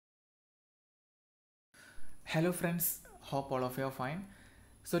Hello friends, hope all of you are fine.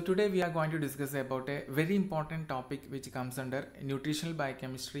 So today we are going to discuss about a very important topic which comes under nutritional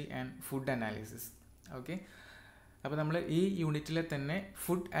biochemistry and food analysis. Okay. അപ്പോൾ നമ്മൾ ഈ യൂണിറ്റിലെ തന്നെ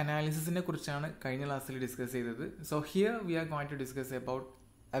food അനാലിസിസിനെ കുറിച്ചാണ് കഴിഞ്ഞ ക്ലാസ്സിൽ discuss ചെയ്തത്. So here we are going to discuss about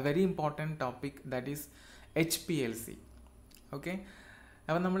A very important topic that is HPLC. Okay,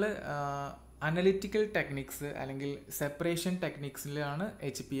 അപ്പോൾ നമ്മൾ അനലിറ്റിക്കൽ ടെക്നിക്സ് അല്ലെങ്കിൽ സെപ്പറേഷൻ ടെക്നിക്സിലാണ്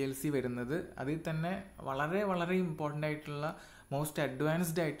HPLC വരുന്നത്. അതിൽ തന്നെ വളരെ വളരെ ഇമ്പോർട്ടൻ്റ് ആയിട്ടുള്ള മോസ്റ്റ്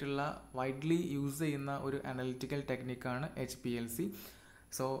അഡ്വാൻസ്ഡ് ആയിട്ടുള്ള വൈഡ്ലി യൂസ് ചെയ്യുന്ന ഒരു അനലിറ്റിക്കൽ ടെക്നിക്കാണ് HPLC.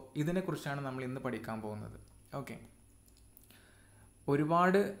 സോ ഇതിനെക്കുറിച്ചാണ് നമ്മൾ ഇന്ന് പഠിക്കാൻ പോകുന്നത്. ഓക്കെ,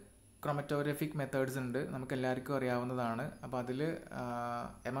 ഒരുപാട് ക്രോമറ്റോഗ്രാഫിക് മെത്തേഡ്സ് ഉണ്ട്, നമുക്ക് എല്ലാവർക്കും അറിയാവുന്നതാണ്. അപ്പോൾ അതിൽ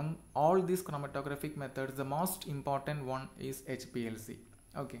among all these ക്രോമറ്റോഗ്രാഫിക് methods the most important one is HPLC.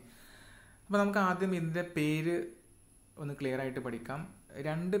 Okay, അപ്പോൾ നമുക്ക് ആദ്യം ഇതിൻ്റെ പേര് ഒന്ന് ക്ലിയർ ആയിട്ട് പഠിക്കാം.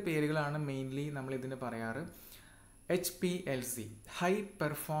 രണ്ട് പേരുകളാണ് മെയിൻലി നമ്മൾ ഇതിന് പറയാറ്. HPLC, high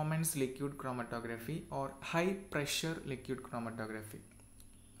performance liquid chromatography or high pressure liquid chromatography.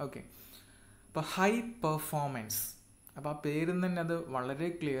 Okay, അപ്പോൾ ഹൈ പെർഫോമൻസ്, അപ്പോൾ ആ പേരിൽ തന്നെ അത് വളരെ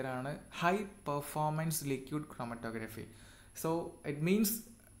ക്ലിയർ ആണ്, high performance liquid chromatography. So it means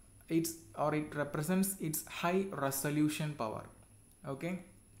it represents it's high resolution power. Okay,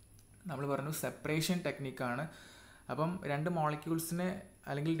 നമ്മൾ പറഞ്ഞു സെപ്പറേഷൻ ടെക്നിക്കാണ്. അപ്പം രണ്ട് മോളിക്യൂൾസിനെ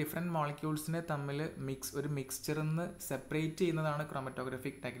അല്ലെങ്കിൽ ഡിഫറെൻറ്റ് മോളിക്യൂൾസിനെ തമ്മിൽ ഒരു മിക്സ്ചറിൽ നിന്ന് സെപ്പറേറ്റ് ചെയ്യുന്നതാണ്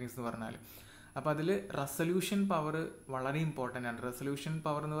ക്രോമറ്റോഗ്രാഫിക് ടെക്നിക്സ് എന്ന് പറഞ്ഞാൽ. അപ്പോൾ അതിൽ റെസൊല്യൂഷൻ പവർ വളരെ ഇമ്പോർട്ടൻ്റ് ആണ്. റെസൊല്യൂഷൻ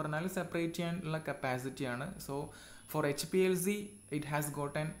പവർ എന്ന് പറഞ്ഞാൽ സെപ്പറേറ്റ് ചെയ്യാനുള്ള കപ്പാസിറ്റിയാണ്. So four HPLC it has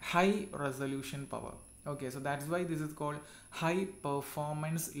got an high resolution power. Okay, so that's why this is called high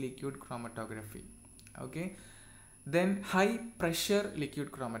performance liquid chromatography. Okay, then high pressure liquid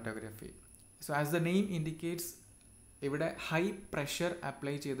chromatography. So as the name indicates, ഇവിടെ high pressure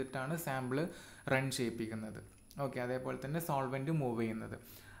apply ചെയ്തിട്ടാണ് sample run ചെയ്യിപ്പിക്കുന്നത്. Okay, അതേപോലെ തന്നെ solvent move ചെയ്യുന്നത്.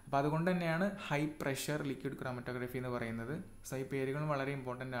 അപ്പോൾ അതുകൊണ്ട് തന്നെയാണ് high pressure liquid chromatography എന്ന് പറയുന്നത്. സോ ഈ പേരുകൾ വളരെ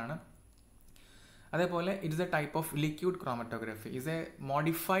ഇമ്പോർട്ടൻ്റ് ആണ്. അതേപോലെ it's A type of liquid chromatography, is A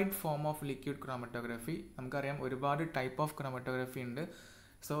modified form of liquid chromatography. നമുക്കറിയാം ഒരുപാട് ടൈപ്പ് ഓഫ് ക്രോമറ്റോഗ്രാഫി ഉണ്ട്.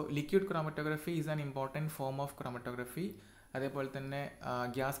 So liquid chromatography is an important form of chromatography. അതേപോലെ തന്നെ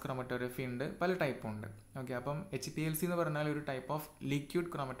ഗ്യാസ് ക്രോമറ്റോഗ്രാഫി ഉണ്ട്, പല ടൈപ്പും ഉണ്ട്. ഓക്കെ, അപ്പം HPLC എന്ന് പറഞ്ഞാൽ ഒരു type of liquid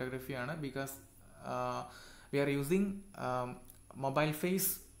ക്രോമറ്റോഗ്രാഫിയാണ്. Because we are using mobile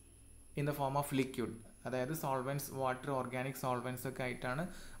face in the form of liquid, അതായത് സോൾവെൻറ്റ്സ്, വാട്ടർ, ഓർഗാനിക് സോൾവെൻറ്റ്സ് ഒക്കെ ആയിട്ടാണ്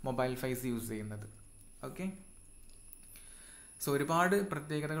മൊബൈൽ ഫേസ് യൂസ് ചെയ്യുന്നത്. ഓക്കെ, സോ ഒരുപാട്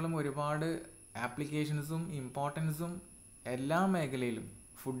പ്രത്യേകതകളും ഒരുപാട് ആപ്ലിക്കേഷൻസും ഇമ്പോർട്ടൻസും എല്ലാ മേഖലയിലും,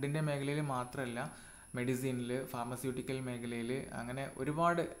 ഫുഡിൻ്റെ മേഖലയിൽ മാത്രമല്ല, മെഡിസിനിൽ, ഫാർമസ്യൂട്ടിക്കൽ മേഖലയിൽ, അങ്ങനെ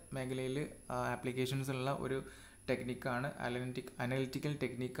ഒരുപാട് മേഖലയിൽ ആപ്ലിക്കേഷൻസ് ഉള്ള ഒരു ടെക്നിക്കാണ്, അനലിറ്റിക്കൽ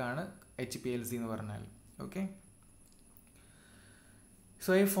ടെക്നിക്കാണ് HPLC എന്ന് പറഞ്ഞാൽ. Okay,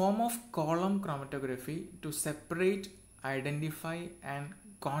 so a form of column chromatography to separate, identify and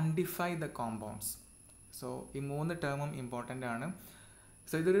quantify the compounds. So ഈ മൂന്ന് ടേമും ഇമ്പോർട്ടൻ്റ് ആണ്.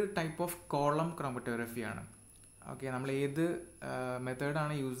 സോ ഇതൊരു ടൈപ്പ് ഓഫ് കോളം ക്രോമറ്റോഗ്രഫി ആണ്. ഓക്കെ, നമ്മൾ ഏത്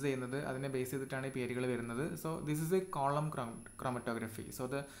മെത്തേഡാണ് യൂസ് ചെയ്യുന്നത് അതിനെ ബേസ് ചെയ്തിട്ടാണ് ഈ പേരുകൾ വരുന്നത്. So this is A column chromatography. So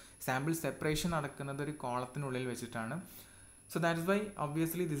the sample separation നടക്കുന്നത് ഒരു കോളത്തിനുള്ളിൽ വെച്ചിട്ടാണ്. So that's why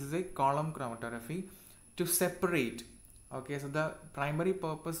obviously this is A column chromatography to separate. Okay, so the primary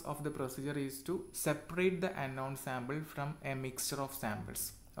purpose of the procedure is to separate the unknown sample from a mixture of samples.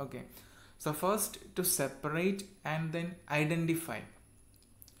 Okay, so first to separate and then identify.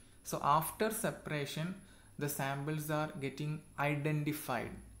 So after separation the samples are getting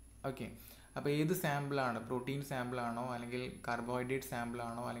identified. Okay, അപ്പോൾ ഏത് സാമ്പിളാണ്, protein സാമ്പിളാണോ അല്ലെങ്കിൽ carbohydrate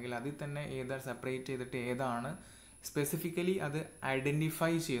സാമ്പിളാണോ അല്ലെങ്കിൽ അതിൽ തന്നെ ഏതാണ് separate ചെയ്തിട്ട് ഏതാണ് specifically അത്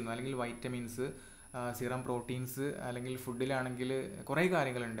ഐഡൻറ്റിഫൈ ചെയ്യുന്നു. അല്ലെങ്കിൽ വൈറ്റമിൻസ്, സീറം പ്രോട്ടീൻസ്, അല്ലെങ്കിൽ ഫുഡിലാണെങ്കിൽ കുറേ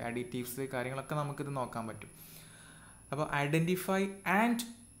കാര്യങ്ങളുണ്ട്, അഡിറ്റീവ്സ്, കാര്യങ്ങളൊക്കെ നമുക്കിത് നോക്കാൻ പറ്റും. അപ്പോൾ ഐഡൻറ്റിഫൈ ആൻഡ്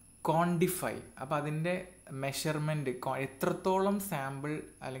ക്വാണ്ടിഫൈ, അപ്പോൾ അതിൻ്റെ മെഷർമെൻറ്റ്, എത്രത്തോളം സാമ്പിൾ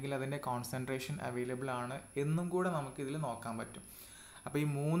അല്ലെങ്കിൽ അതിൻ്റെ കോൺസെൻട്രേഷൻ അവൈലബിൾ ആണ് എന്നും കൂടെ നമുക്കിതിൽ നോക്കാൻ പറ്റും. അപ്പോൾ ഈ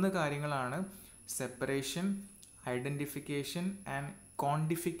മൂന്ന് കാര്യങ്ങളാണ് separation, identification and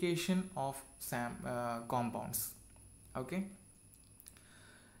quantification of compounds. Okay,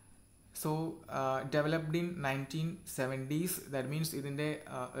 so developed in 1970s. That means ഇതിൻ്റെ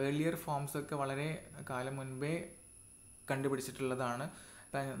ഏർലിയർ ഫോംസ് ഒക്കെ വളരെ കാലം മുൻപേ കണ്ടുപിടിച്ചിട്ടുള്ളതാണ്.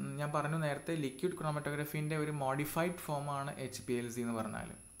 ഞാൻ പറഞ്ഞു നേരത്തെ, ലിക്വിഡ് ക്രോമറ്റോഗ്രഫീൻ്റെ ഒരു മോഡിഫൈഡ് ഫോമാണ് HPLC എന്ന് പറഞ്ഞാൽ.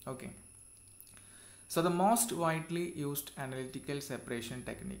 Okay, so the most widely used analytical separation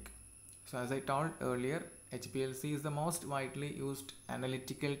technique. So as I told earlier, HPLC is the most widely used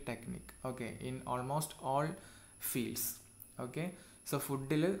analytical technique, okay, in almost all fields. Okay, so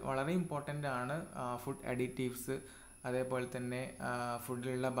ഫുഡിൽ വളരെ important ആണ് food additives, അതേപോലെ തന്നെ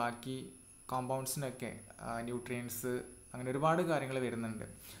ഫുഡിലുള്ള ബാക്കി കോമ്പൗണ്ട്സിനൊക്കെ nutrients, അങ്ങനെ ഒരുപാട് കാര്യങ്ങൾ വരുന്നുണ്ട്.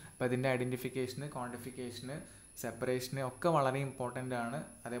 അപ്പോൾ അതിൻ്റെ ഐഡൻറ്റിഫിക്കേഷന്, ക്വാണ്ടിഫിക്കേഷന്, സെപ്പറേഷന് ഒക്കെ വളരെ ഇമ്പോർട്ടൻ്റ് ആണ്.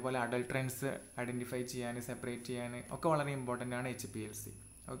 അതേപോലെ അഡൾട്രൻസ് ഐഡൻറ്റിഫൈ ചെയ്യാൻ, സെപ്പറേറ്റ് ചെയ്യാൻ ഒക്കെ വളരെ ഇമ്പോർട്ടൻ്റ് ആണ് HPLC.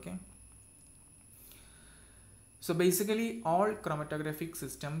 Okay, so basically all ക്രോമറ്റോഗ്രാഫിക്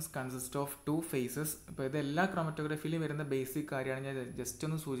systems consist of 2 phases. ഇപ്പോൾ ഇത് എല്ലാ ക്രോമറ്റോഗ്രാഫിയിലും വരുന്ന ബേസിക് കാര്യമാണ്, ഞാൻ ജസ്റ്റ്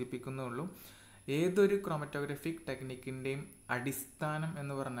ഒന്ന് സൂചിപ്പിക്കുന്നുള്ളൂ. ഏതൊരു ക്രോമറ്റോഗ്രാഫിക് ടെക്നിക്കിൻ്റെയും അടിസ്ഥാനം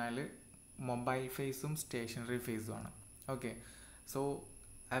എന്ന് പറഞ്ഞാൽ മൊബൈൽ ഫേസും സ്റ്റേഷനറി ഫേസും ആണ്. Okay, so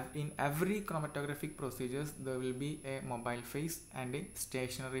in every chromatographic procedures there will be a mobile phase and a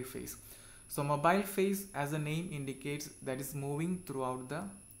stationary phase. So mobile phase, as the name indicates, that is moving throughout the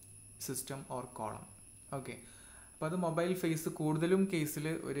system or column. Okay, അപ്പോൾ അത് mobile face കൂടുതലും കേസിൽ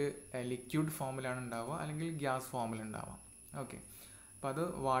ഒരു liquid ഫോമിലാണ് ഉണ്ടാവുക, അല്ലെങ്കിൽ gas ഫോമിൽ ഉണ്ടാവാം. ഓക്കെ, അപ്പോൾ അത്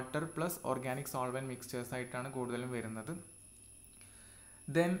water plus organic solvent mixtures ആയിട്ടാണ് കൂടുതലും വരുന്നത്.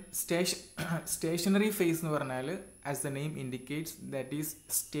 ദെൻ സ്റ്റേഷനറി ഫേസ് എന്ന് പറഞ്ഞാൽ, as the name indicates, that is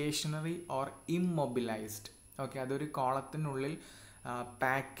stationery or immobilised. Okay, അതൊരു കോളത്തിനുള്ളിൽ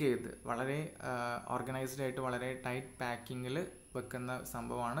പാക്ക് ചെയ്ത് വളരെ ഓർഗനൈസ്ഡ് ആയിട്ട് വളരെ ടൈറ്റ് പാക്കിങ്ങിൽ വെക്കുന്ന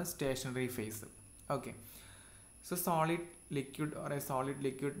സംഭവമാണ് stationary phase. Okay, so solid liquid or A solid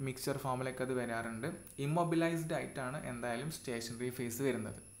liquid mixture ഫോമിലൊക്കെ അത് വരാറുണ്ട്. ഇമ്മൊബിലൈസ്ഡ് ആയിട്ടാണ് എന്തായാലും സ്റ്റേഷനറി ഫേസ്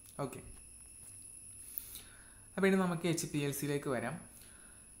വരുന്നത്. ഓക്കെ, അപ്പോൾ ഇനി നമുക്ക് HPLCയിലേക്ക് വരാം.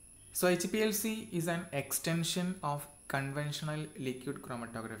 So HPLC is an extension of conventional liquid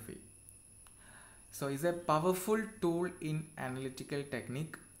chromatography. So it's a powerful tool in analytical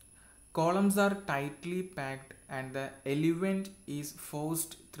technique. Columns are tightly packed and the eluent is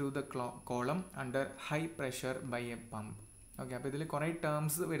forced through the column under high pressure by a pump. Okay, അപ്പോൾ ഇതിൽ കുറേ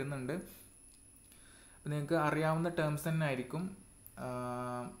terms വരുന്നുണ്ട്. അപ്പോൾ നിങ്ങൾക്ക് അറിയാവുന്ന terms തന്നെ ആയിരിക്കും.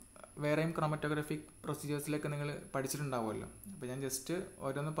 വേറെയും ക്രോമറ്റോഗ്രാഫിക് പ്രൊസീജിയേഴ്സിലൊക്കെ നിങ്ങൾ പഠിച്ചിട്ടുണ്ടാവുമല്ലോ. അപ്പോൾ ഞാൻ ജസ്റ്റ്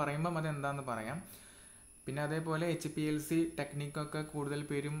ഓരോന്ന് പറയുമ്പം അതെന്താണെന്ന് പറയാം. പിന്നെ അതേപോലെ HPLC ടെക്നിക്കൊക്കെ കൂടുതൽ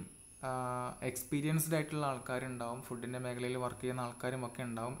പേരും എക്സ്പീരിയൻസ്ഡ് ആയിട്ടുള്ള ആൾക്കാരുണ്ടാവും, ഫുഡിൻ്റെ മേഖലയിൽ വർക്ക് ചെയ്യുന്ന ആൾക്കാരും ഒക്കെ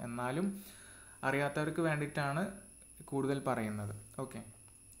ഉണ്ടാവും. എന്നാലും അറിയാത്തവർക്ക് വേണ്ടിയിട്ടാണ് കൂടുതൽ പറയുന്നത്. ഓക്കെ,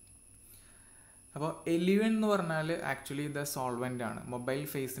 അപ്പോൾ എലിവൻ എന്ന് പറഞ്ഞാൽ ആക്ച്വലി ദ സോൾവെൻ്റ് ആണ്. മൊബൈൽ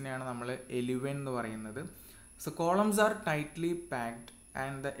ഫേസിനെയാണ് നമ്മൾ എലിവൻ എന്ന് പറയുന്നത്. So columns R tightly packed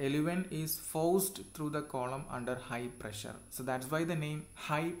and the eluent is forced through the column under high pressure. So that's why the name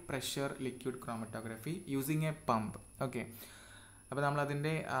high pressure liquid chromatography using a pump. Okay, അപ്പോൾ നമ്മൾ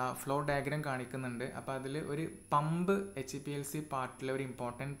അതിൻ്റെ flow diagram കാണിക്കുന്നുണ്ട്. അപ്പോൾ അതിൽ ഒരു pump HPLC പാർട്ടിലെ ഒരു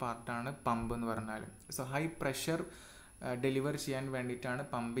important പാർട്ടാണ് pump എന്ന് പറഞ്ഞാൽ. സോ ഹൈ പ്രഷർ ഡെലിവർ ചെയ്യാൻ വേണ്ടിയിട്ടാണ്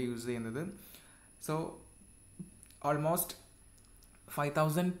പമ്പ് യൂസ് ചെയ്യുന്നത്. സോ ഓൾമോസ്റ്റ്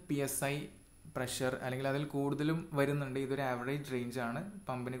 5000 PSI പ്രഷർ അല്ലെങ്കിൽ അതിൽ കൂടുതലും വരുന്നുണ്ട്. ഇതൊരു ആവറേജ് റേഞ്ചാണ്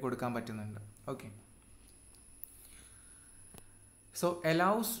പമ്പിന് കൊടുക്കാൻ പറ്റുന്നുണ്ട്. Okay, so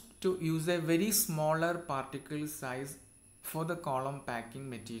allows to use A very smaller particle size for the column packing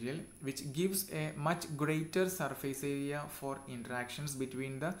material which gives A much greater surface area four interactions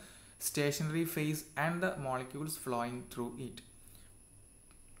between the stationary phase and the molecules flowing through it.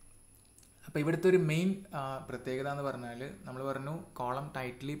 അപ്പോൾ ഇവിടുത്തെ ഒരു main പ്രത്യേകത എന്ന് പറഞ്ഞാൽ, നമ്മൾ പറഞ്ഞു column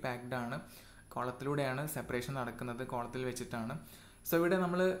tightly packed ആണ്, കോളത്തിലൂടെയാണ് separation നടക്കുന്നത്, കോളത്തിൽ വെച്ചിട്ടാണ്. സോ ഇവിടെ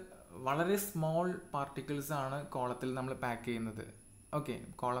നമ്മൾ വളരെ സ്മോൾ പാർട്ടിക്കിൾസ് ആണ് കോളത്തിൽ നമ്മൾ പാക്ക് ചെയ്യുന്നത്. ഓക്കെ,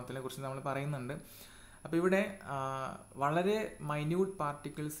 കോളത്തിനെ കുറിച്ച് നമ്മൾ പറയുന്നുണ്ട്. അപ്പോൾ ഇവിടെ വളരെ മൈന്യൂട്ട്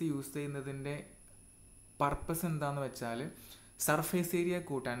പാർട്ടിക്കിൾസ് യൂസ് ചെയ്യുന്നതിൻ്റെ പർപ്പസ് എന്താണെന്ന് വെച്ചാൽ സർഫേസ് ഏരിയ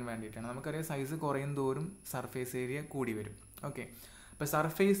കൂട്ടാൻ വേണ്ടിയിട്ടാണ്. നമുക്കറിയാം സൈസ് കുറയും തോറും സർഫേസ് ഏരിയ കൂടി വരും. ഓക്കെ, അപ്പോൾ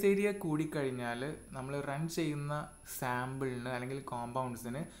സർഫേസ് ഏരിയ കൂടിക്കഴിഞ്ഞാൽ നമ്മൾ റൺ ചെയ്യുന്ന സാമ്പിളിന് അല്ലെങ്കിൽ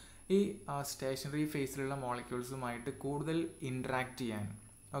കോമ്പൗണ്ട്സിന് ഈ സ്റ്റേഷനറി ഫേസിലുള്ള മോളിക്യൂൾസുമായിട്ട് കൂടുതൽ ഇൻട്രാക്ട് ചെയ്യാൻ.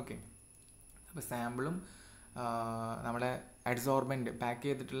 ഓക്കെ, അപ്പോൾ സാമ്പിളും നമ്മുടെ അഡ്സോർബൻ്റ് പാക്ക്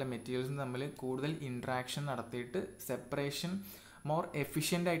ചെയ്തിട്ടുള്ള മെറ്റീരിയൽസും തമ്മിൽ കൂടുതൽ ഇൻട്രാക്ഷൻ നടത്തിയിട്ട് സെപ്പറേഷൻ മോർ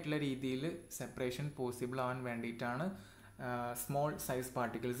എഫിഷ്യൻ്റ് ആയിട്ടുള്ള രീതിയിൽ സെപ്പറേഷൻ പോസിബിൾ ആവാൻ വേണ്ടിയിട്ടാണ് സ്മോൾ സൈസ്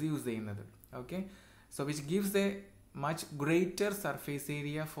പാർട്ടിക്കിൾസ് യൂസ് ചെയ്യുന്നത്. Okay, so which gives A much greater surface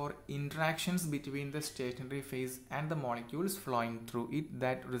area for interactions between the stationary phase and the molecules flowing through it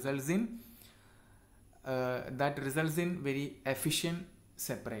that results in very efficient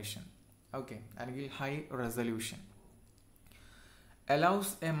separation. Okay, അല്ലെങ്കിൽ high resolution,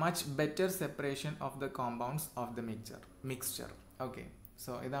 allows a much better separation of the compounds of the mixture. Okay,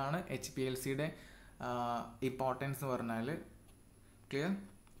 so ഇതാണ് HPLCയുടെ importance എന്ന് പറഞ്ഞാൽ. Clear?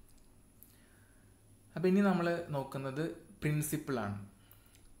 അപ്പോൾ ഇനി നമ്മൾ നോക്കുന്നത് പ്രിൻസിപ്പിളാണ്.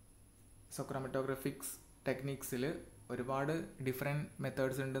 So ക്രോമറ്റോഗ്രാഫിക്സ് ടെക്നിക്സിൽ ഒരുപാട് different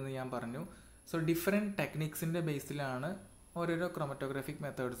methods ഉണ്ടെന്ന് ഞാൻ പറഞ്ഞു. സോ ഡിഫറെൻറ്റ് ടെക്നിക്സിൻ്റെ ബേസിലാണ് ഓരോരോ ക്രോമറ്റോഗ്രാഫിക്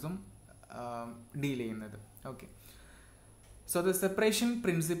മെത്തേഡ്സും ഡീൽ ചെയ്യുന്നത്. Okay, so the separation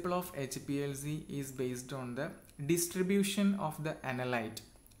principle of HPLC is based on the distribution of the analyte.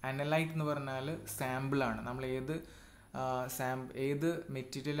 Analyte എന്ന് പറഞ്ഞാൽ സാമ്പിളാണ്. നമ്മൾ ഏത്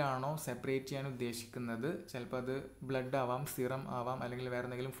മെറ്റീരിയലാണോ സെപ്പറേറ്റ് ചെയ്യാൻ ഉദ്ദേശിക്കുന്നത്, ചിലപ്പോൾ അത് ബ്ലഡ് ആവാം, സിറം ആവാം, അല്ലെങ്കിൽ വേറെ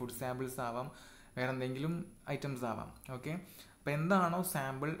എന്തെങ്കിലും ഫുഡ് സാമ്പിൾസ് ആവാം, വേറെ എന്തെങ്കിലും ഐറ്റംസ് ആവാം. ഓക്കെ, അപ്പോൾ എന്താണോ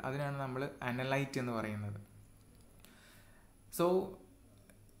സാമ്പിൾ അതിനാണ് നമ്മൾ അനലൈറ്റ് എന്ന് പറയുന്നത്. So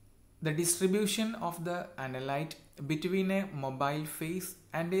the distribution of the analyte between a mobile phase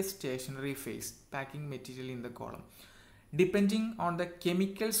and a stationary phase packing material in the column. Depending on the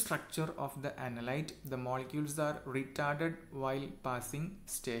chemical structure of the analyte, the molecules are retarded while passing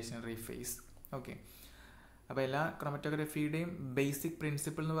stationary phase. Okay, അപ്പോൾ എല്ലാ ക്രോമറ്റോഗ്രഫിയുടെയും basic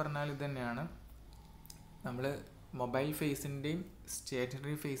principle എന്ന് പറഞ്ഞാൽ ഇത് തന്നെയാണ്. നമ്മൾ mobile ഫേസിൻ്റെയും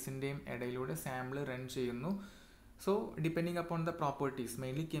stationery ഫേസിൻ്റെയും ഇടയിലൂടെ sample run ചെയ്യുന്നു. So depending upon the properties,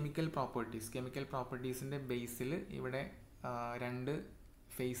 mainly chemical പ്രോപ്പർട്ടീസിൻ്റെ ബേസിൽ ഇവിടെ രണ്ട്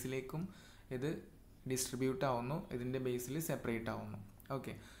ഫേസിലേക്കും ഇത് ഡിസ്ട്രിബ്യൂട്ട് ആവുന്നു, ഇതിൻ്റെ ബേസിൽ സെപ്പറേറ്റ് ആവുന്നു.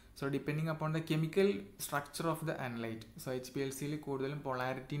 Okay, so depending upon the chemical structure of the analyte. So HPLCയിൽ കൂടുതലും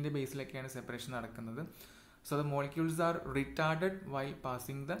പൊളാരിറ്റീൻ്റെ ബേസിലൊക്കെയാണ് സെപ്പറേഷൻ നടക്കുന്നത്. So the molecules R retarded while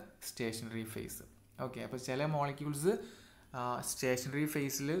passing the stationary phase. Okay, അപ്പോൾ ചില മോളിക്യൂൾസ് സ്റ്റേഷനറി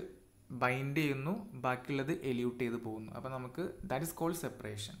ഫേസിൽ ബൈൻഡ് ചെയ്യുന്നു, ബാക്കിയുള്ളത് എല്യൂട്ട് ചെയ്ത് പോകുന്നു. അപ്പോൾ നമുക്ക് that is called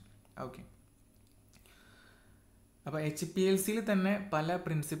separation. Okay, അപ്പോൾ HPLCയിൽ തന്നെ പല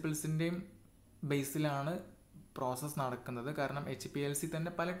പ്രിൻസിപ്പിൾസിൻ്റെയും ബേസിലാണ് പ്രോസസ്സ് നടക്കുന്നത്. കാരണം HPLC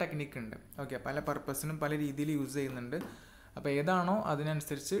തന്നെ പല ടെക്നിക്ക് ഉണ്ട്. ഓക്കെ, പല പർപ്പസിനും പല രീതിയിൽ യൂസ് ചെയ്യുന്നുണ്ട്. അപ്പോൾ ഏതാണോ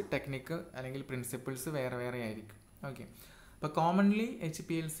അതിനനുസരിച്ച് ടെക്നിക്ക് അല്ലെങ്കിൽ പ്രിൻസിപ്പിൾസ് വേറെ വേറെ ആയിരിക്കും. ഓക്കെ, അപ്പോൾ കോമൺലി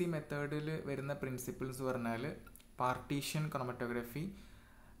HPLC മെത്തേഡിൽ വരുന്ന പ്രിൻസിപ്പിൾസ് പറഞ്ഞാൽ പാർട്ടീഷൻ ക്രോമറ്റോഗ്രഫി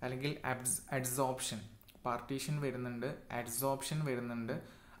അല്ലെങ്കിൽ അഡ്സോർപ്ഷൻ, പാർട്ടീഷൻ വരുന്നുണ്ട്, അഡ്സോർപ്ഷൻ വരുന്നുണ്ട്,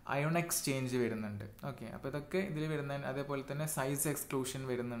 അയോൺ എക്സ്ചേഞ്ച് വരുന്നുണ്ട്. ഓക്കെ, അപ്പോൾ ഇതൊക്കെ ഇതിൽ വരുന്ന, അതേപോലെ തന്നെ സൈസ് എക്സ്ക്ലൂഷൻ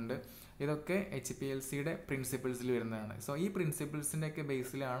വരുന്നുണ്ട്. ഇതൊക്കെ HPLCയുടെ പ്രിൻസിപ്പിൾസിൽ വരുന്നതാണ്. സോ ഈ പ്രിൻസിപ്പിൾസിൻ്റെ ഒക്കെ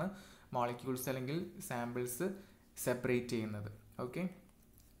ബേസിലാണ് മോളിക്യൂൾസ് അല്ലെങ്കിൽ സാമ്പിൾസ് സെപ്പറേറ്റ് ചെയ്യുന്നത്. ഓക്കെ,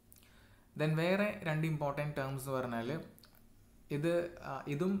 ദെൻ വേറെ രണ്ട് ഇമ്പോർട്ടൻറ്റ് ടേംസ് എന്ന് പറഞ്ഞാൽ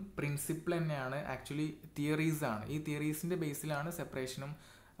ഇതും പ്രിൻസിപ്പിൾ തന്നെയാണ്, ആക്ച്വലി തിയറീസ് ആണ്. ഈ തിയറീസിൻ്റെ ബേസിലാണ് സെപ്പറേഷനും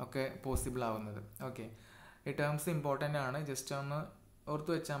ഒക്കെ പോസിബിൾ ആവുന്നത്. ഓക്കെ, ഈ ടേംസ് ഇമ്പോർട്ടൻ്റ് ആണ്, ജസ്റ്റ് ഒന്ന്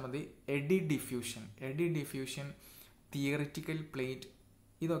ഓർത്ത് വെച്ചാൽ മതി. എഡി ഡിഫ്യൂഷൻ, തിയറിറ്റിക്കൽ പ്ലേറ്റ്,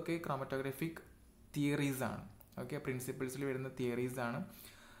 ഇതൊക്കെ ക്രോമറ്റോഗ്രാഫിക് തിയറീസ് ആണ്. ഓക്കെ, പ്രിൻസിപ്പിൾസിൽ വരുന്ന തിയറീസ് ആണ്.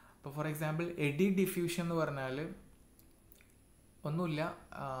 അപ്പോൾ ഫോർ എക്സാമ്പിൾ എഡി ഡിഫ്യൂഷൻ എന്ന് പറഞ്ഞാൽ ഒന്നുമില്ല,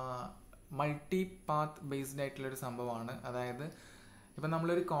 മൾട്ടി പാത്ത് ബേസ്ഡ് ആയിട്ടുള്ളൊരു സംഭവമാണ്. അതായത് ഇപ്പം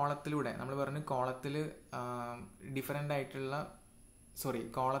നമ്മളൊരു കോളത്തിലൂടെ, നമ്മൾ പറഞ്ഞു കോളത്തിൽ ഡിഫറെൻ്റ് ആയിട്ടുള്ള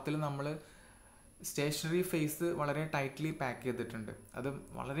കോളത്തിൽ നമ്മൾ സ്റ്റേഷനറി ഫേസ് വളരെ ടൈറ്റ്ലി പാക്ക് ചെയ്തിട്ടുണ്ട്. അത്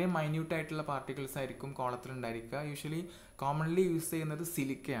വളരെ മൈന്യൂട്ട് ആയിട്ടുള്ള പാർട്ടിക്കിൾസ് ആയിരിക്കും കോളത്തിലുണ്ടായിരിക്കുക. യൂഷ്വലി കോമൺലി യൂസ് ചെയ്യുന്നത്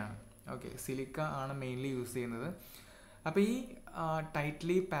സിലിക്കയാണ്. ഓക്കെ, സിലിക്ക ആണ് മെയിൻലി യൂസ് ചെയ്യുന്നത്. അപ്പോൾ ഈ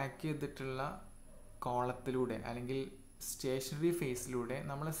ടൈറ്റ്ലി പാക്ക് ചെയ്തിട്ടുള്ള കോളത്തിലൂടെ അല്ലെങ്കിൽ സ്റ്റേഷനറി ഫേസിലൂടെ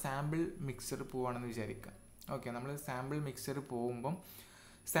നമ്മൾ സാമ്പിൾ മിക്സ്ചർ പോവുകയാണെന്ന് വിചാരിക്കുക. ഓക്കെ, നമ്മൾ സാമ്പിൾ മിക്സ്ചർ പോകുമ്പം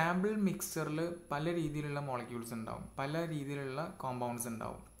സാമ്പിൾ മിക്സ്ചറിൽ പല രീതിയിലുള്ള മോളിക്യൂൾസ് ഉണ്ടാവും, പല രീതിയിലുള്ള കോമ്പൗണ്ട്സ്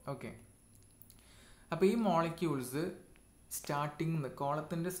ഉണ്ടാവും. ഓക്കെ, അപ്പോൾ ഈ മോളിക്യൂൾസ്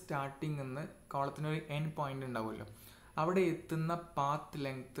കോളത്തിൻ്റെ സ്റ്റാർട്ടിങ് നിന്ന് കോളത്തിനൊരു എൻഡ് പോയിന്റ് ഉണ്ടാവുമല്ലോ, അവിടെ എത്തുന്ന പാത്ത്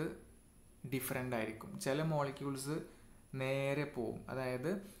ലെങ്ത് ഡിഫറെൻ്റ് ആയിരിക്കും. ചില മോളിക്യൂൾസ് നേരെ പോവും,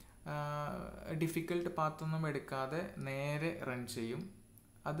 അതായത് ഡിഫിക്കൽട്ട് പാത്തൊന്നും എടുക്കാതെ നേരെ റൺ ചെയ്യും,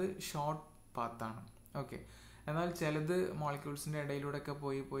 അത് ഷോർട്ട് പാത്താണ്. ഓക്കെ, എന്നാൽ ചിലത് മോളിക്യൂൾസിൻ്റെ ഇടയിലൂടെയൊക്കെ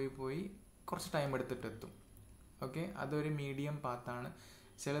പോയി കുറച്ച് ടൈം എടുത്തിട്ടെത്തും. ഓക്കെ, അതൊരു മീഡിയം പാത്താണ്.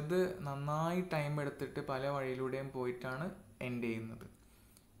 ചിലത് നന്നായി ടൈം എടുത്തിട്ട് പല വഴിയിലൂടെയും പോയിട്ടാണ് എൻഡ് ചെയ്യുന്നത്.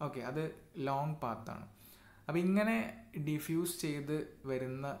 ഓക്കെ, അത് ലോങ് പാത്താണ്. അപ്പോൾ ഇങ്ങനെ ഡിഫ്യൂസ് ചെയ്ത്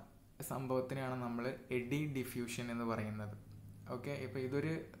വരുന്ന സംഭവത്തിനെയാണ് നമ്മൾ എഡി ഡിഫ്യൂഷൻ എന്ന് പറയുന്നത്. ഓക്കെ, ഇപ്പോൾ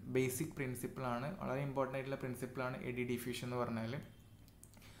ഇതൊരു ബേസിക് പ്രിൻസിപ്പിളാണ്, വളരെ ഇമ്പോർട്ടൻ്റ് ആയിട്ടുള്ള പ്രിൻസിപ്പിളാണ് എഡി ഡിഫ്യൂഷൻ എന്ന് പറഞ്ഞാൽ.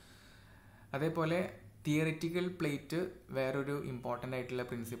 അതേപോലെ തിയറിറ്റിക്കൽ പ്ലേറ്റ് വേറൊരു ഇമ്പോർട്ടൻ്റ് ആയിട്ടുള്ള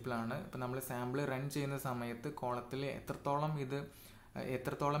പ്രിൻസിപ്പിളാണ്. ഇപ്പോൾ നമ്മൾ സാമ്പിൾ റൺ ചെയ്യുന്ന സമയത്ത് കോളത്തിൽ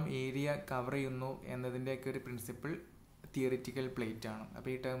എത്രത്തോളം ഏരിയ കവർ ചെയ്യുന്നു എന്നതിൻ്റെയൊക്കെ ഒരു പ്രിൻസിപ്പിൾ തിയറിറ്റിക്കൽ പ്ലേറ്റ് ആണ്.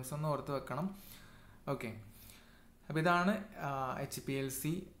 അപ്പോൾ ഈ ടേംസ് ഒന്ന് ഓർത്ത് വെക്കണം. ഓക്കെ, അപ്പോൾ ഇതാണ് HPLC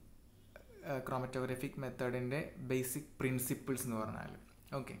ക്രോമറ്റോഗ്രാഫിക് മെത്തേഡിൻ്റെ ബേസിക് പ്രിൻസിപ്പിൾസ് എന്ന് പറഞ്ഞാൽ.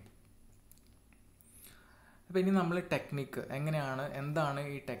 ഓക്കെ, അപ്പോൾ ഇനി നമ്മൾ ടെക്നിക്ക് എന്താണ്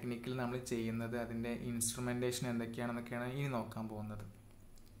ഈ ടെക്നിക്കിൽ നമ്മൾ ചെയ്യുന്നത്, അതിൻ്റെ ഇൻസ്ട്രുമെൻറ്റേഷൻ എന്തൊക്കെയാണെന്നൊക്കെയാണ് ഇനി നോക്കാൻ പോകുന്നത്.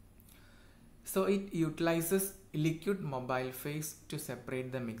 So it utilises liquid mobile face to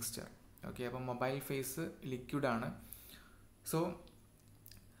separate the mixture. Okay, അപ്പോൾ mobile face ലിക്വിഡാണ്. So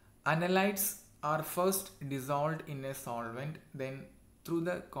analytes are first dissolved in a solvent, then through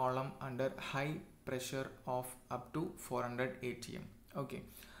the column under high pressure of up to 400 atm. Okay.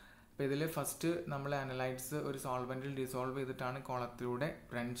 അപ്പോൾ ഇതിൽ first നമ്മൾ അനലൈറ്റ്സ് ഒരു സോൾവെൻറ്റിൽ dissolve ചെയ്തിട്ടാണ് കോളത്തിലൂടെ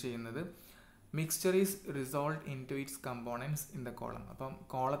run ചെയ്യുന്നത്. Mixture is resolve in to its components in the column. അപ്പം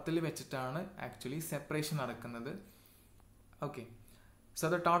കോളത്തിൽ വെച്ചിട്ടാണ് actually separation നടക്കുന്നത്. Okay. So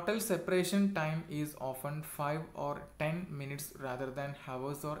the total separation time is often 5 or 10 minutes rather than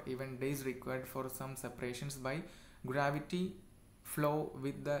hours or even days required for some separations by gravity flow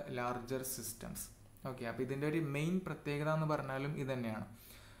with the larger systems. Okay, അപ്പോൾ ഇതിൻ്റെ ഒരു main പ്രത്യേകത എന്ന് പറഞ്ഞാലും ഇത് തന്നെയാണ്.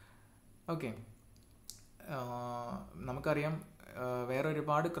 Okay, നമുക്കറിയാം വേറെ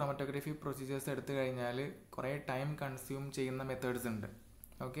ഒരുപാട് ക്രോമറ്റോഗ്രഫി പ്രൊസീജിയേഴ്സ് എടുത്തു കഴിഞ്ഞാൽ കുറേ ടൈം കൺസ്യൂം ചെയ്യുന്ന മെത്തേഡ്സ് ഉണ്ട്.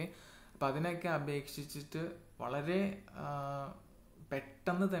 ഓക്കെ, അപ്പോൾ അതിനൊക്കെ അപേക്ഷിച്ചിട്ട് വളരെ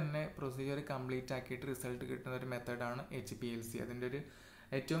പെട്ടെന്ന് തന്നെ പ്രൊസീജിയർ കംപ്ലീറ്റ് ആക്കിയിട്ട് റിസൾട്ട് കിട്ടുന്ന ഒരു മെത്തേഡാണ് HPLC. അതിൻ്റെ ഒരു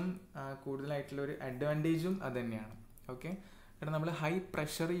ഏറ്റവും കൂടുതലായിട്ടുള്ളൊരു അഡ്വാൻറ്റേജും അത് തന്നെയാണ്. ഓക്കെ, കാരണം നമ്മൾ ഹൈ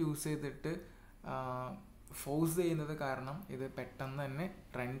പ്രഷർ യൂസ് ചെയ്തിട്ട് ഫോഴ്സ് ചെയ്യുന്നത് കാരണം ഇത് പെട്ടെന്ന് തന്നെ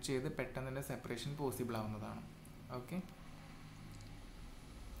റൺ ചെയ്ത് പെട്ടെന്ന് തന്നെ സെപ്പറേഷൻ പോസിബിൾ ആവുന്നതാണ്. Okay,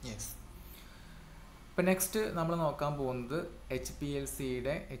 yes. ഇപ്പം നെക്സ്റ്റ് നമ്മൾ നോക്കാൻ പോകുന്നത്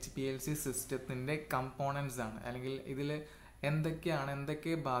HPLC സിസ്റ്റത്തിൻ്റെ കമ്പോണൻസ് ആണ്, അല്ലെങ്കിൽ ഇതിൽ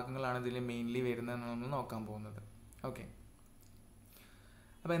എന്തൊക്കെ ഭാഗങ്ങളാണ് ഇതിൽ മെയിൻലി വരുന്നതെന്ന് നമ്മൾ നോക്കാൻ പോകുന്നത്. ഓക്കെ,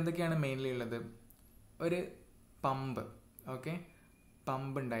 അപ്പോൾ എന്തൊക്കെയാണ് മെയിൻലി ഉള്ളത്? ഒരു പമ്പ്. ഓക്കെ,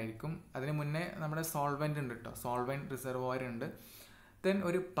 പമ്പ് ഉണ്ടായിരിക്കും. അതിന് മുന്നേ നമ്മുടെ സോൾവെൻ്റ് ഉണ്ട് കേട്ടോ, സോൾവെൻ്റ് റിസർവോയർ ഉണ്ട്. ദെൻ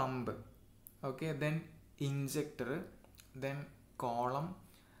ഒരു pump. Okay, then injector, then column,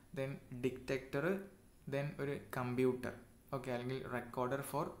 then detector, then ഒരു കമ്പ്യൂട്ടർ. ഓക്കെ, അല്ലെങ്കിൽ recorder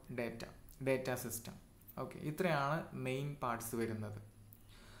four data system. Okay, ഇത്രയാണ് മെയിൻ പാർട്സ് വരുന്നത്.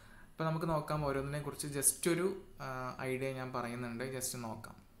 അപ്പോൾ നമുക്ക് നോക്കാം ഓരോന്നിനെ കുറിച്ച് ജസ്റ്റ് ഒരു ഐഡിയ ഞാൻ പറയുന്നുണ്ട്, ജസ്റ്റ്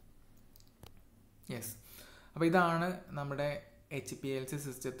നോക്കാം. യെസ്, അപ്പോൾ ഇതാണ് നമ്മുടെ HPLC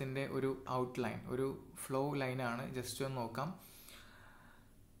സിസ്റ്റത്തിൻ്റെ ഒരു ഔട്ട്ലൈൻ, ഒരു ഫ്ലോ ലൈനാണ്. ജസ്റ്റ് ഒന്ന് നോക്കാം.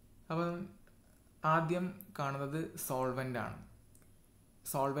 അപ്പം ആദ്യം കാണുന്നത് സോൾവെൻ്റ് ആണ്.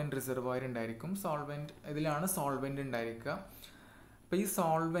 സോൾവെൻ്റ് റിസർവോയർ ഉണ്ടായിരിക്കും. ഇതിലാണ് സോൾവെൻ്റ് ഉണ്ടായിരിക്കുക. അപ്പോൾ ഈ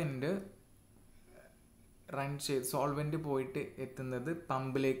സോൾവെൻ്റ് സോൾവെൻ്റ് പോയിട്ട് എത്തുന്നത്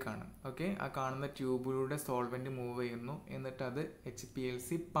പമ്പിലേക്കാണ്. ഓക്കെ, ആ കാണുന്ന ട്യൂബിലൂടെ സോൾവെൻ്റ് മൂവ് ചെയ്യുന്നു, എന്നിട്ട് അത്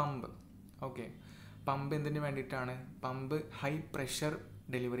HPLC പമ്പ്. ഓക്കെ, പമ്പ് എന്തിനു വേണ്ടിയിട്ടാണ്? പമ്പ് ഹൈ പ്രഷർ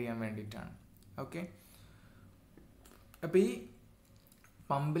ഡെലിവറി ചെയ്യാൻ വേണ്ടിയിട്ടാണ്. ഓക്കെ, അപ്പോൾ ഈ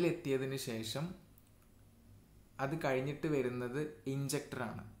പമ്പിലെത്തിയതിന് ശേഷം അത് കഴിഞ്ഞിട്ട് വരുന്നത്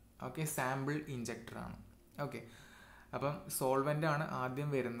ഇഞ്ചക്ടറാണ്. Okay, sample ഇഞ്ചക്ടറാണ്. ഓക്കെ, അപ്പം സോൾവെൻ്റ് ആണ് ആദ്യം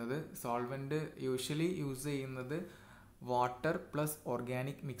വരുന്നത്. സോൾവെൻ്റ് യൂഷ്വലി യൂസ് ചെയ്യുന്നത് വാട്ടർ പ്ലസ്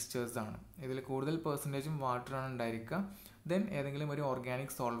ഓർഗാനിക് മിക്സ്ചേഴ്സ് ആണ്. ഇതിൽ കൂടുതൽ പെർസെൻറ്റേജും വാട്ടറാണ് ഉണ്ടായിരിക്കുക. ദെൻ ഏതെങ്കിലും ഒരു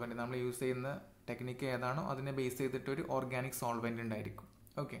ഓർഗാനിക് സോൾവെൻറ്റ്, നമ്മൾ യൂസ് ചെയ്യുന്ന ടെക്നിക്ക് ഏതാണോ അതിനെ ബേസ് ചെയ്തിട്ട് ഒരു ഓർഗാനിക് സോൾവെൻ്റ് ഉണ്ടായിരിക്കും.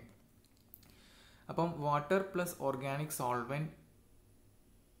 ഓക്കെ, അപ്പം വാട്ടർ പ്ലസ് ഓർഗാനിക് സോൾവെൻറ്റ്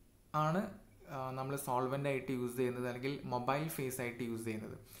ആണ് നമ്മൾ സോൾവെൻ്റ് ആയിട്ട് യൂസ് ചെയ്യുന്നത്, അല്ലെങ്കിൽ മൊബൈൽ ഫേസ് ആയിട്ട് യൂസ്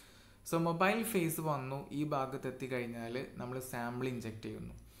ചെയ്യുന്നത്. സോ മൊബൈൽ ഫേസ് വന്നു, ഈ ഭാഗത്ത് എത്തിക്കഴിഞ്ഞാൽ നമ്മൾ സാമ്പിൾ ഇഞ്ചെക്ട്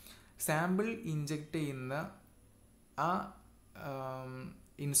ചെയ്യുന്നു. സാമ്പിൾ ഇഞ്ചെക്ട് ചെയ്യുന്ന ആ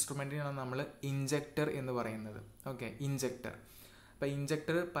ഇൻസ്ട്രുമെൻറ്റിനാണ് നമ്മൾ ഇഞ്ചക്ടർ എന്ന് പറയുന്നത്. Okay, injector. അപ്പോൾ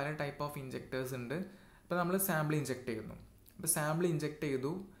ഇഞ്ചക്ടർ പല ടൈപ്പ് ഓഫ് ഇഞ്ചക്ടേഴ്സ് ഉണ്ട്. അപ്പോൾ നമ്മൾ സാമ്പിൾ ഇഞ്ചെക്ട് ചെയ്യുന്നു. അപ്പോൾ സാമ്പിൾ ഇഞ്ചെക്ട്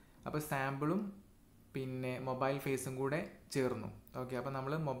ചെയ്തു, അപ്പോൾ സാമ്പിളും പിന്നെ മൊബൈൽ ഫേസും കൂടെ ചേർന്നു. ഓക്കെ, അപ്പോൾ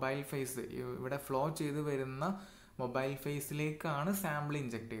നമ്മൾ മൊബൈൽ ഫേസ് ഇവിടെ ഫ്ലോ ചെയ്ത് വരുന്ന മൊബൈൽ ഫേസിലേക്കാണ് സാമ്പിൾ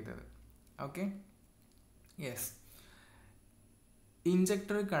ഇഞ്ചെക്ട് ചെയ്തത്. Okay, yes.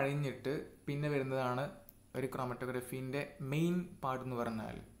 ഇഞ്ചക്ടർ കഴിഞ്ഞിട്ട് പിന്നെ വരുന്നതാണ് ഒരു ക്രോമറ്റോഗ്രഫീൻ്റെ മെയിൻ പാർട്ട് എന്ന്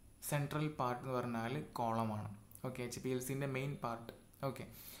പറഞ്ഞാൽ, സെൻട്രൽ പാർട്ട് എന്ന് പറഞ്ഞാൽ കോളമാണ്. Okay, HPLCൻ്റെ main part. Okay,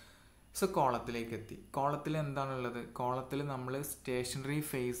 so കോളത്തിലേക്ക് എത്തി. കോളത്തിൽ എന്താണുള്ളത്? കോളത്തിൽ നമ്മൾ സ്റ്റേഷനറി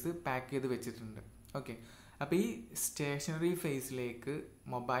ഫേസ് പാക്ക് ചെയ്ത് വെച്ചിട്ടുണ്ട്. ഓക്കെ, അപ്പോൾ ഈ stationery ഫേസിലേക്ക്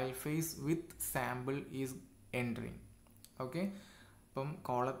mobile face with sample is entering. Okay, അപ്പം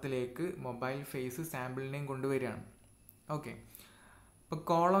കോളത്തിലേക്ക് മൊബൈൽ ഫേസ് സാമ്പിളിനെയും കൊണ്ടുവരികയാണ്. ഓക്കെ, അപ്പോൾ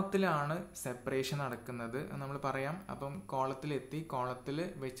കോളത്തിലാണ് സെപ്പറേഷൻ നടക്കുന്നത് നമ്മൾ പറയാം. അപ്പം കോളത്തിലെത്തി, കോളത്തിൽ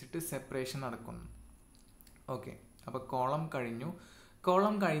വെച്ചിട്ട് സെപ്പറേഷൻ നടക്കുന്നു. ഓക്കെ, അപ്പോൾ കോളം കഴിഞ്ഞു.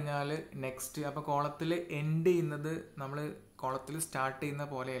 കോളം കഴിഞ്ഞാൽ നെക്സ്റ്റ്, അപ്പോൾ കോളത്തിൽ എൻഡ് ചെയ്യുന്നത് നമ്മൾ കോളത്തിൽ സ്റ്റാർട്ട് ചെയ്യുന്ന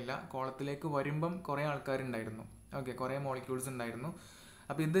പോലെയല്ല. കോളത്തിലേക്ക് വരുമ്പം കുറേ ആൾക്കാരുണ്ടായിരുന്നു. ഓക്കെ, കുറേ മോളിക്യൂൾസ് ഉണ്ടായിരുന്നു.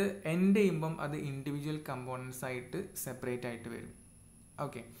 അപ്പോൾ ഇത് എൻഡ് ചെയ്യുമ്പം അത് ഇൻഡിവിജ്വൽ കമ്പോണൻസ് ആയിട്ട് സെപ്പറേറ്റ് ആയിട്ട് വരും.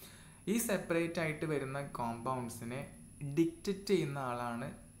 ഓക്കെ, ഈ സെപ്പറേറ്റ് ആയിട്ട് വരുന്ന കോമ്പൗണ്ട്സിനെ ഡിറ്റക്റ്റ് ചെയ്യുന്ന ആളാണ്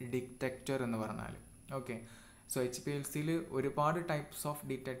ഡിറ്റക്ടർ എന്ന് പറഞ്ഞാൽ. ഓക്കെ, സോ HPLCയിൽ ഒരുപാട് ടൈപ്സ് ഓഫ്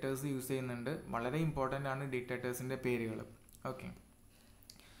ഡിറ്റക്ടേഴ്സ് യൂസ് ചെയ്യുന്നുണ്ട്. വളരെ ഇമ്പോർട്ടൻ്റ് ആണ് ഡിറ്റക്ടേഴ്സിൻ്റെ പേരുകൾ. ഓക്കെ.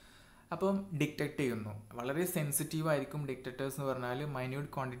 അപ്പം ഡിറ്റക്ട് ചെയ്യുന്നു, വളരെ സെൻസിറ്റീവ് ആയിരിക്കും ഡിറ്റക്ടേഴ്സ് എന്ന് പറഞ്ഞാൽ, മൈന്യൂട്ട്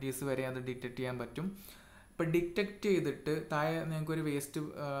ക്വാണ്ടിറ്റീസ് വരെ അത് ഡിറ്റക്ട് ചെയ്യാൻ പറ്റും. ഇപ്പോൾ ഡിറ്റക്ട് ചെയ്തിട്ട് താഴെ നിങ്ങൾക്കൊരു വേസ്റ്റ്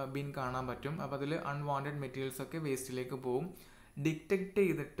ബിൻ കാണാൻ പറ്റും. അപ്പോൾ അതിൽ അൺവാണ്ടഡ് മെറ്റീരിയൽസ് ഒക്കെ വേസ്റ്റിലേക്ക് പോകും. ഡിറ്റക്ട്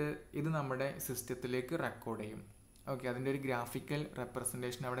ചെയ്തിട്ട് ഇത് നമ്മുടെ സിസ്റ്റത്തിലേക്ക് റെക്കോർഡ് ചെയ്യും. ഓക്കെ, അതിൻ്റെ ഒരു ഗ്രാഫിക്കൽ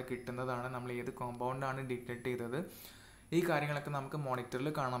റെപ്രസെൻറ്റേഷൻ അവിടെ കിട്ടുന്നതാണ്. നമ്മൾ ഏത് കോമ്പൗണ്ടാണ് ഡിറ്റക്ട് ചെയ്തത്, ഈ കാര്യങ്ങളൊക്കെ നമുക്ക് മോണിറ്ററിൽ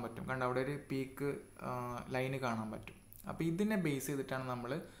കാണാൻ പറ്റും. കണ്ട അവിടെ ഒരു പീക്ക് ലൈന് കാണാൻ പറ്റും. അപ്പോൾ ഇതിനെ ബേസ് ചെയ്തിട്ടാണ്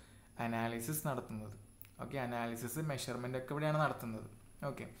നമ്മൾ അനാലിസിസ് നടത്തുന്നത്. ഓക്കെ, അനാലിസിസ് മെഷർമെൻ്റ് ഒക്കെ ഇവിടെയാണ് നടത്തുന്നത്.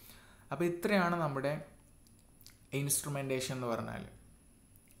 ഓക്കെ, അപ്പോൾ ഇത്രയാണ് നമ്മുടെ ഇൻസ്ട്രുമെൻറ്റേഷൻ എന്ന് പറഞ്ഞാൽ.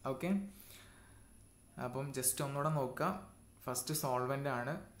 ഓക്കെ, അപ്പം ജസ്റ്റ് ഒന്നുകൂടെ നോക്കുക. ഫസ്റ്റ് സോൾവെൻ്റ്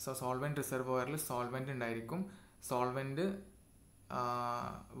ആണ്. സോ സോൾവെൻ്റ് റിസർവോയറിൽ സോൾവെൻ്റ് ഉണ്ടായിരിക്കും. സോൾവെൻ്റ്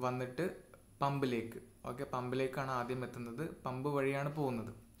വന്നിട്ട് പമ്പിലേക്ക്, ഓക്കെ, പമ്പിലേക്കാണ് ആദ്യം എത്തുന്നത്, പമ്പ് വഴിയാണ്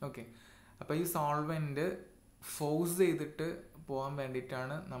പോകുന്നത്. ഓക്കെ, അപ്പോൾ ഈ സോൾവെൻ്റ് ഫോഴ്സ് ചെയ്തിട്ട് പോകാൻ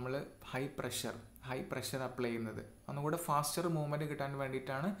വേണ്ടിയിട്ടാണ് നമ്മൾ ഹൈ പ്രഷർ അപ്ലൈ ചെയ്യുന്നത്. ഒന്നുകൂടെ ഫാസ്റ്റർ മൂവ്മെൻറ്റ് കിട്ടാൻ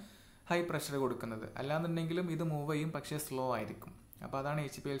വേണ്ടിയിട്ടാണ് ഹൈ പ്രഷർ കൊടുക്കുന്നത്. അല്ലാന്നുണ്ടെങ്കിലും ഇത് മൂവ് ചെയ്യും, പക്ഷേ സ്ലോ ആയിരിക്കും. അപ്പോൾ അതാണ്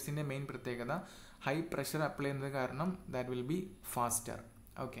HPLCൻ്റെ മെയിൻ പ്രത്യേകത. ഹൈ പ്രഷർ അപ്ലൈ ചെയ്യുന്നത് കാരണം that will be faster.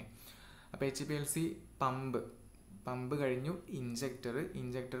 Okay, അപ്പോൾ HPLC പമ്പ് കഴിഞ്ഞു ഇഞ്ചക്ടർ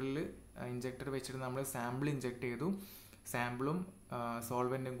വെച്ചിട്ട് നമ്മൾ സാമ്പിൾ ഇഞ്ചക്ട് ചെയ്തു. സാമ്പിളും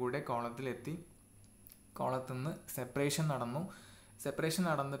സോൾവെൻറ്റും കൂടെ കോളത്തിലെത്തി. കോളത്തിൽ നിന്ന് സെപ്പറേഷൻ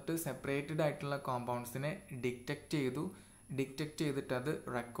നടന്നിട്ട് സെപ്പറേറ്റഡ് ആയിട്ടുള്ള കോമ്പൗണ്ട്സിനെ ഡിറ്റക്റ്റ് ചെയ്തിട്ട് അത്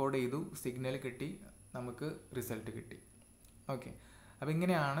റെക്കോർഡ് ചെയ്തു. സിഗ്നൽ കിട്ടി, നമുക്ക് റിസൾട്ട് കിട്ടി. ഓക്കെ, അപ്പോൾ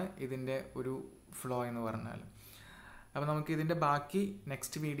ഇങ്ങനെയാണ് ഇതിൻ്റെ ഒരു ഫ്ലോ എന്ന് പറഞ്ഞാൽ. അപ്പോൾ നമുക്ക് ഇതിൻ്റെ ബാക്കി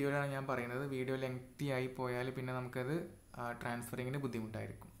നെക്സ്റ്റ് വീഡിയോയിലാണ് ഞാൻ പറയുന്നത്. വീഡിയോ ലെങ്തി ആയി പോയാൽ പിന്നെ നമുക്കത് ട്രാൻസ്ഫറിങ്ങിന്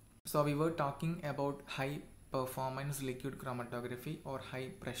ബുദ്ധിമുട്ടായിരിക്കും. So we were talking about high performance liquid chromatography or high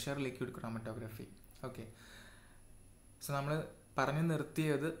pressure liquid chromatography. Okay, so നമ്മൾ പറഞ്ഞു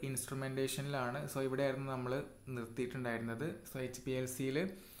നിർത്തിയത് ഇൻസ്ട്രുമെൻറ്റേഷനിലാണ്. സോ ഇവിടെയായിരുന്നു നമ്മൾ നിർത്തിയിട്ടുണ്ടായിരുന്നത്. സോ HPLCയിൽ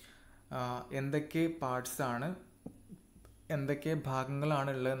എന്തൊക്കെ പാർട്സാണ്, എന്തൊക്കെ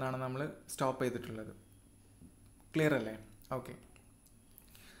ഭാഗങ്ങളാണ് ഉള്ളതെന്നാണ് നമ്മൾ സ്റ്റോപ്പ് ചെയ്തിട്ടുള്ളത്. ക്ലിയർ അല്ലേ? ഓക്കെ,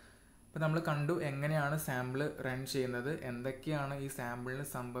 അപ്പോൾ നമ്മൾ കണ്ടു എങ്ങനെയാണ് സാമ്പിൾ റൺ ചെയ്യുന്നത്, എന്തൊക്കെയാണ് ഈ സാമ്പിളിന്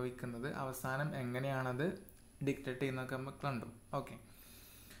സംഭവിക്കുന്നത്, അവസാനം എങ്ങനെയാണത് ഡിറ്റക്ട് ചെയ്യുന്നതൊക്കെ നമ്മൾ കണ്ടു. ഓക്കെ,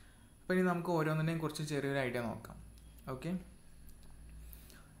 അപ്പോൾ ഇനി നമുക്ക് ഓരോന്നിനെയും കുറിച്ച് ചെറിയൊരു ഐഡിയ നോക്കാം. Okay,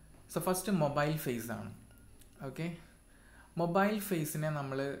 so first mobile face ആണ്. ഓക്കെ, മൊബൈൽ ഫേസിനെ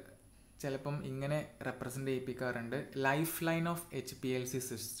നമ്മൾ ചിലപ്പം ഇങ്ങനെ represent ചെയ്യിപ്പിക്കാറുണ്ട്, life line of HPLC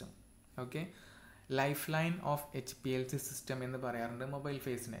system. Okay, life line of HPLC system എന്ന് പറയാറുണ്ട് മൊബൈൽ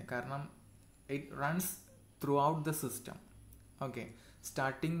ഫേസിനെ. കാരണം it runs through out the system. Okay,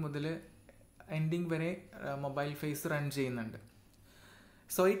 starting മുതൽ എൻഡിങ് വരെ മൊബൈൽ ഫേസ് റൺ ചെയ്യുന്നുണ്ട്.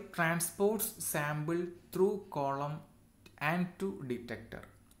 So it transports sample through column and to detector.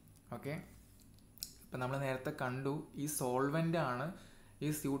 Okay, ഇപ്പം നമ്മൾ നേരത്തെ കണ്ടു ഈ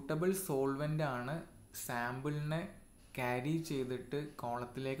സ്യൂട്ടബിൾ സോൾവെൻ്റ് ആണ് സാമ്പിളിനെ ക്യാരി ചെയ്തിട്ട്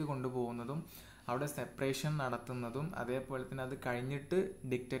കോളത്തിലേക്ക് കൊണ്ടുപോകുന്നതും അവിടെ സെപ്പറേഷൻ നടത്തുന്നതും അതേപോലെ തന്നെ അത് കഴിഞ്ഞിട്ട്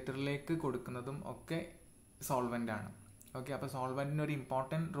ഡിറ്റക്ടറിലേക്ക് കൊടുക്കുന്നതും ഒക്കെ സോൾവെൻ്റ് ആണ്. ഓക്കെ, അപ്പോൾ സോൾവെൻറ്റിന് ഒരു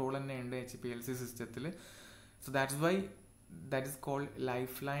ഇമ്പോർട്ടൻറ്റ് റോൾ തന്നെയുണ്ട് HPLC സിസ്റ്റത്തിൽ. So that's why that is called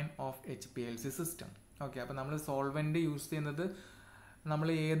life line of HPLC system. Okay, അപ്പോൾ നമ്മൾ സോൾവെൻ്റ് യൂസ് ചെയ്യുന്നത് നമ്മൾ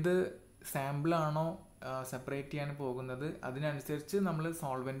ഏത് സാമ്പിളാണോ സെപ്പറേറ്റ് ചെയ്യാൻ പോകുന്നത് അതിനനുസരിച്ച് നമ്മൾ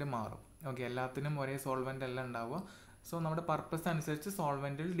സോൾവെൻ്റ് മാറും. ഓക്കെ, എല്ലാത്തിനും ഒരേ സോൾവെൻ്റ് അല്ല ഉണ്ടാവുക. സോ നമ്മുടെ പർപ്പസ് അനുസരിച്ച്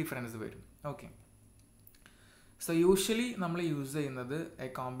സോൾവെൻറ്റിൽ ഡിഫറൻസ് വരും. ഓക്കെ, സോ യൂഷ്വലി നമ്മൾ യൂസ് ചെയ്യുന്നത് A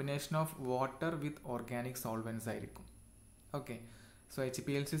combination of water with organic സോൾവെൻറ്റ്സ് ആയിരിക്കും. ഓക്കെ, സോ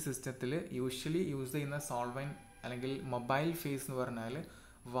HPLC സിസ്റ്റത്തിൽ യൂഷ്വലി യൂസ് ചെയ്യുന്ന സോൾവെൻറ്റ് അല്ലെങ്കിൽ മൊബൈൽ ഫേസ് എന്ന് പറഞ്ഞാൽ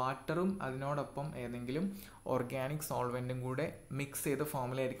വാട്ടറും അതിനോടൊപ്പം ഏതെങ്കിലും ഓർഗാനിക് സോൾവെൻറ്റും കൂടെ മിക്സ് ചെയ്ത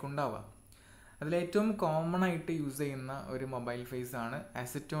ഫോമിലായിരിക്കും ഉണ്ടാവുക. അതിലേറ്റവും കോമൺ ആയിട്ട് യൂസ് ചെയ്യുന്ന ഒരു മൊബൈൽ ഫേസ് ആണ്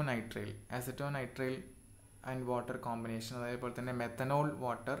അസറ്റോനൈട്രൈൽ ആൻഡ് വാട്ടർ കോമ്പിനേഷൻ. അതേപോലെ തന്നെ മെത്തനോൾ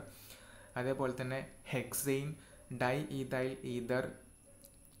വാട്ടർ, അതേപോലെ തന്നെ hexane, dye ethyl ether,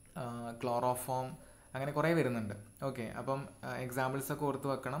 chloroform, അങ്ങനെ കുറേ വരുന്നുണ്ട്. ഓക്കെ, അപ്പം എക്സാമ്പിൾസൊക്കെ ഓർത്ത്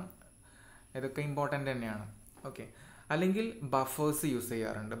വെക്കണം, ഇതൊക്കെ ഇമ്പോർട്ടൻ്റ് തന്നെയാണ്. ഓക്കെ, അല്ലെങ്കിൽ ബഫേഴ്സ് യൂസ്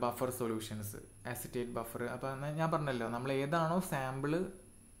ചെയ്യാറുണ്ട്, ബഫർ സൊല്യൂഷൻസ്, അസിറ്റേറ്റ് ബഫർ. അപ്പോൾ ഞാൻ പറഞ്ഞല്ലോ, നമ്മൾ ഏതാണോ സാമ്പിള്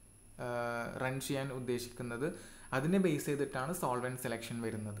റൺ ചെയ്യാൻ ഉദ്ദേശിക്കുന്നത് അതിനെ ബേസ് ചെയ്തിട്ടാണ് സോൾവെൻറ്റ് സെലക്ഷൻ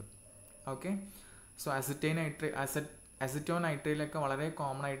വരുന്നത്. ഓക്കെ, സോ അസിറ്റോനൈട്രൈലൊക്കെ വളരെ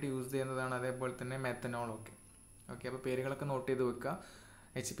കോമൺ ആയിട്ട് യൂസ് ചെയ്യുന്നതാണ്, അതേപോലെ തന്നെ മെത്തനോളൊക്കെ. ഓക്കെ, അപ്പോൾ പേരുകളൊക്കെ നോട്ട് ചെയ്ത് വെക്കുക.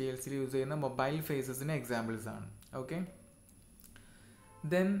 HPLCയിൽ യൂസ് ചെയ്യുന്ന മൊബൈൽ ഫേസസിന് എക്സാമ്പിൾസ് ആണ്. ഓക്കെ,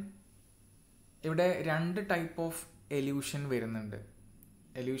 ദെൻ ഇവിടെ രണ്ട് ടൈപ്പ് ഓഫ് എല്യൂഷൻ വരുന്നുണ്ട്.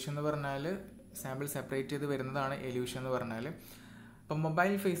 എല്യൂഷൻ എന്ന് പറഞ്ഞാൽ സാമ്പിൾ സെപ്പറേറ്റ് ചെയ്ത് വരുന്നതാണ് എല്യൂഷൻ എന്ന് പറഞ്ഞാൽ. അപ്പം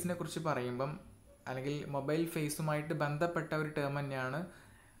മൊബൈൽ ഫേസിനെ കുറിച്ച് പറയുമ്പം അല്ലെങ്കിൽ മൊബൈൽ ഫേസുമായിട്ട് ബന്ധപ്പെട്ട ഒരു ടേം തന്നെയാണ്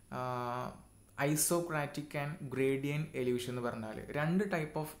ഐസോക്രാറ്റിക് ആൻഡ് ഗ്രേഡിയൻ എല്യൂഷൻ എന്ന് പറഞ്ഞാൽ. 2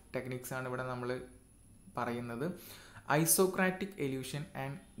 ടൈപ്പ് ഓഫ് ടെക്നിക്സ് ആണ് ഇവിടെ നമ്മൾ പറയുന്നത്. ഐസോക്രാറ്റിക് എല്യൂഷൻ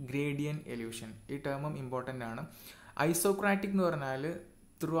ആൻഡ് ഗ്രേഡിയൻ എല്യൂഷൻ. ഈ ടേമും ഇമ്പോർട്ടൻ്റ് ആണ്. ഐസോക്രാറ്റിക് എന്ന് പറഞ്ഞാൽ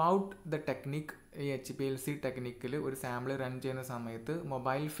ത്രൂ ഔട്ട് ദ ടെക്നിക്, ഈ HPLC ടെക്നിക്കിൽ ഒരു സാമ്പിൾ റൺ ചെയ്യുന്ന സമയത്ത്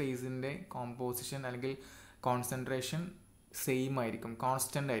മൊബൈൽ ഫേസിൻ്റെ കോമ്പോസിഷൻ അല്ലെങ്കിൽ കോൺസെൻട്രേഷൻ സെയിം ആയിരിക്കും,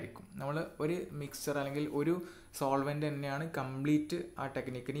 കോൺസ്റ്റൻ്റ് ആയിരിക്കും. നമ്മൾ ഒരു മിക്സ്ചർ അല്ലെങ്കിൽ ഒരു സോൾവെൻ്റ് തന്നെയാണ് കംപ്ലീറ്റ് ആ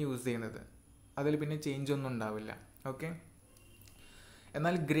ടെക്നിക്കിന് യൂസ് ചെയ്യുന്നത്. അതിൽ പിന്നെ ചേഞ്ച് ഒന്നും ഉണ്ടാവില്ല. ഓക്കെ.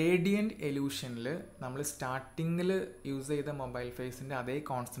 എന്നാൽ ഗ്രേഡിയൻറ്റ് എല്യൂഷനിൽ നമ്മൾ സ്റ്റാർട്ടിങ്ങിൽ യൂസ് ചെയ്ത മൊബൈൽ ഫേസിൻ്റെ അതേ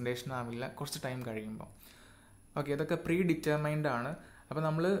കോൺസെൻട്രേഷൻ ആവില്ല കുറച്ച് ടൈം കഴിയുമ്പോൾ. ഓക്കെ, ഇതൊക്കെ പ്രീ ഡിറ്റർമൈൻഡ് ആണ്. അപ്പോൾ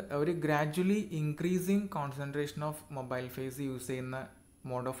നമ്മൾ ഒരു gradually increasing concentration of mobile face use ചെയ്യുന്ന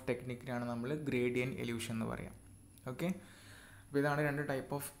മോഡ് ഓഫ് ടെക്നിക്കിനാണ് നമ്മൾ ഗ്രേഡിയൻറ്റ് എല്യൂഷൻ എന്ന് പറയാം. ഓക്കെ, അപ്പോൾ ഇതാണ് 2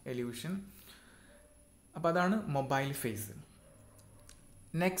 ടൈപ്പ് ഓഫ് എല്യൂഷൻ. അപ്പോൾ അതാണ് മൊബൈൽ ഫേസ്.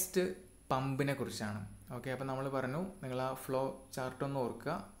 നെക്സ്റ്റ് പമ്പിനെ കുറിച്ചാണ്. ഓക്കെ, അപ്പോൾ നമ്മൾ പറഞ്ഞു, നിങ്ങൾ ആ ഫ്ലോ ചാർട്ട് ഒന്ന്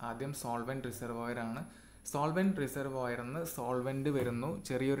ഓർക്കുക. ആദ്യം സോൾവെൻറ്റ് റിസർവോയർ ആണ്. സോൾവെൻറ്റ് റിസർവോയറിൽ നിന്ന് സോൾവെൻറ്റ് വരുന്നു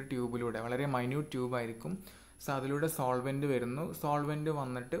ചെറിയൊരു ട്യൂബിലൂടെ, വളരെ മൈന്യൂട്ട് ട്യൂബായിരിക്കും. സോ അതിലൂടെ സോൾവെൻറ്റ് വരുന്നു. സോൾവെൻറ്റ്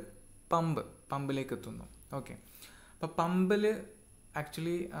വന്നിട്ട് പമ്പിലേക്ക് എത്തുന്നു. ഓക്കെ, അപ്പോൾ പമ്പിൽ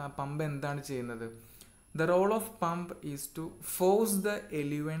ആക്ച്വലി പമ്പ് എന്താണ് ചെയ്യുന്നത്? The role of pump is to force the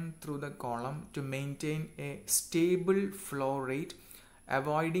eluent through the column to maintain a stable flow rate,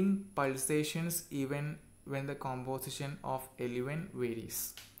 avoiding pulsations even when the composition of eluent varies.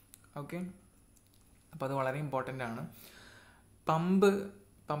 Okay, അപ്പോൾ അത് വളരെ important ആണ്.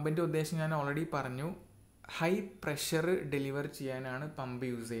 പമ്പിൻ്റെ ഉദ്ദേശം ഞാൻ already പറഞ്ഞു. High pressure deliver ചെയ്യാനാണ് pump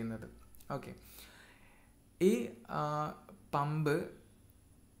use ചെയ്യുന്നത്. Okay, ഈ പമ്പ്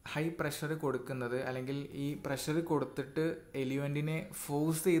ഹൈ പ്രഷർ കൊടുക്കുന്നത് അല്ലെങ്കിൽ ഈ പ്രഷർ കൊടുത്തിട്ട് എലിവൻറ്റിനെ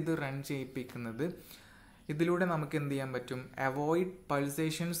ഫോഴ്സ് ചെയ്ത് റൺ ചെയ്യിപ്പിക്കുന്നത്, ഇതിലൂടെ നമുക്ക് എന്ത് ചെയ്യാൻ പറ്റും? Avoid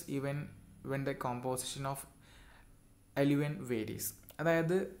pulsations even when the composition of എലിവൻറ്റ് varies.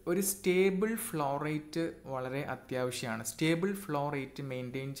 അതായത് ഒരു സ്റ്റേബിൾ ഫ്ലോ റേറ്റ് വളരെ അത്യാവശ്യമാണ്. സ്റ്റേബിൾ ഫ്ലോ റേറ്റ്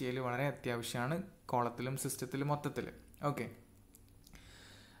മെയിൻറ്റെയിൻ ചെയ്യൽ വളരെ അത്യാവശ്യമാണ് കോളത്തിലും സിസ്റ്റത്തിലും മൊത്തത്തിൽ. ഓക്കെ,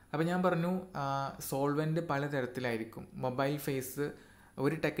 അപ്പോൾ ഞാൻ പറഞ്ഞു സോൾവെൻറ്റ് പലതരത്തിലായിരിക്കും. മൊബൈൽ ഫേസ്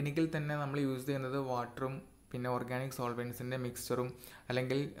ഒരു ടെക്നിക്കിൽ തന്നെ നമ്മൾ യൂസ് ചെയ്യുന്നത് വാട്ടറും പിന്നെ ഓർഗാനിക് സോൾവെൻസിൻ്റെ മിക്സ്ചറും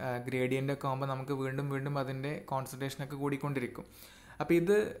അല്ലെങ്കിൽ ഗ്രേഡിയൻ്റൊക്കെ ആകുമ്പോൾ നമുക്ക് വീണ്ടും അതിൻ്റെ കോൺസെൻട്രേഷനൊക്കെ കൂടിക്കൊണ്ടിരിക്കും. അപ്പോൾ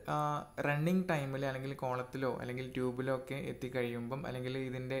ഇത് റണ്ണിങ് ടൈമിൽ അല്ലെങ്കിൽ കോളത്തിലോ അല്ലെങ്കിൽ ട്യൂബിലോ ഒക്കെ എത്തിക്കഴിയുമ്പം അല്ലെങ്കിൽ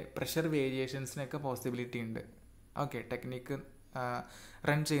ഇതിൻ്റെ പ്രഷർ വേരിയേഷൻസിനൊക്കെ പോസിബിലിറ്റി ഉണ്ട്. ഓക്കെ, ടെക്നിക്ക്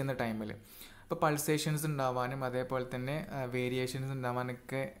റൺ ചെയ്യുന്ന ടൈമിൽ അപ്പോൾ പൾസേഷൻസ് ഉണ്ടാവാനും അതേപോലെ തന്നെ വേരിയേഷൻസ്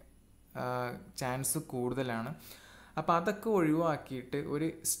ഉണ്ടാവാനൊക്കെ ചാൻസ് കൂടുതലാണ്. അപ്പോൾ അതൊക്കെ ഒഴിവാക്കിയിട്ട് ഒരു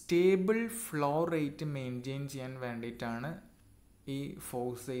സ്റ്റേബിൾ ഫ്ലോ റേറ്റ് മെയിൻറ്റെയിൻ ചെയ്യാൻ വേണ്ടിയിട്ടാണ് ഈ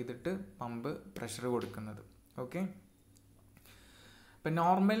ഫോഴ്സ് ചെയ്തിട്ട് പമ്പ് പ്രഷർ കൊടുക്കുന്നത്. ഓക്കെ, ഇപ്പം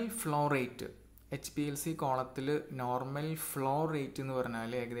നോർമൽ ഫ്ലോ റേറ്റ് HPLC കോളത്തിൽ നോർമൽ ഫ്ലോ റേറ്റ് എന്ന്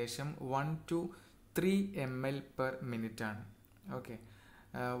പറഞ്ഞാൽ ഏകദേശം 1 to 3 ml/minute ആണ്. ഓക്കെ,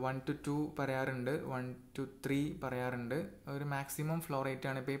 1 to 2 പറയാറുണ്ട്, 1 to 3 പറയാറുണ്ട്. ഒരു മാക്സിമം ഫ്ലോ റേറ്റ്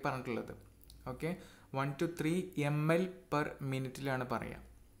ആണ് ഇപ്പോൾ ഈ പറഞ്ഞിട്ടുള്ളത്. ഓക്കെ, 1 to 3 ml/minute പറയാം.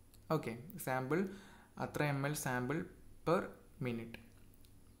 ഓക്കെ, സാമ്പിൾ അത്ര ml sample per minute.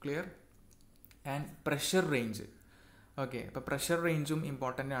 Clear? And pressure range. Okay, അപ്പോൾ പ്രഷർ റേഞ്ചും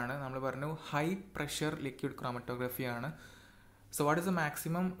ഇമ്പോർട്ടൻ്റ് ആണ്. നമ്മൾ പറഞ്ഞു ഹൈ പ്രഷർ ലിക്വിഡ് ക്രോമറ്റോഗ്രഫി ആണ്. So what is the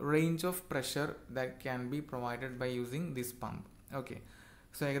maximum range of pressure that can be provided by using this pump? Okay,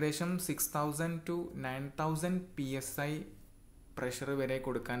 so ഏകദേശം 6000 to 9000 PSI pressure വരെ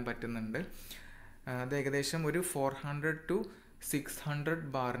കൊടുക്കാൻ പറ്റുന്നുണ്ട്. അത് ഏകദേശം ഒരു 400 to 600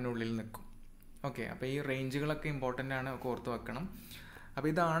 ബാറിനുള്ളിൽ നിൽക്കും. ഓക്കെ, അപ്പോൾ ഈ റേഞ്ചുകളൊക്കെ ഇമ്പോർട്ടൻ്റ് ആണ്, ഒക്കെ ഓർത്ത് വെക്കണം. അപ്പോൾ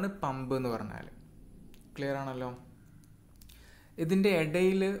ഇതാണ് പമ്പ് എന്ന് പറഞ്ഞാൽ. ക്ലിയർ ആണല്ലോ? ഇതിൻ്റെ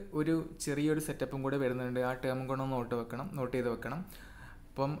ഇടയിൽ ഒരു ചെറിയൊരു സെറ്റപ്പും കൂടെ വരുന്നുണ്ട്. ആ ടേമും കൂടെ ഒന്ന് നോട്ട് ചെയ്ത് വെക്കണം.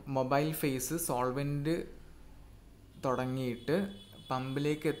 അപ്പം മൊബൈൽ ഫേസ് സോൾവെൻറ്റ് തുടങ്ങിയിട്ട്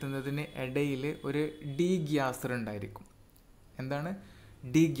പമ്പിലേക്ക് എത്തുന്നതിന് ഇടയിൽ ഒരു ഡീഗ്യാസർ ഉണ്ടായിരിക്കും. എന്താണ്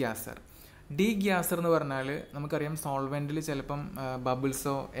ഡീഗ്യാസർ? ഡീഗ്യാസർ എന്ന് പറഞ്ഞാൽ നമുക്കറിയാം സോൾവെൻറ്റിൽ ചിലപ്പം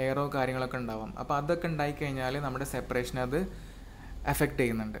ബബിൾസോ എയറോ കാര്യങ്ങളൊക്കെ ഉണ്ടാവാം. അപ്പോൾ അതൊക്കെ ഉണ്ടായിക്കഴിഞ്ഞാൽ നമ്മുടെ സെപ്പറേഷൻ അത് എഫക്റ്റ്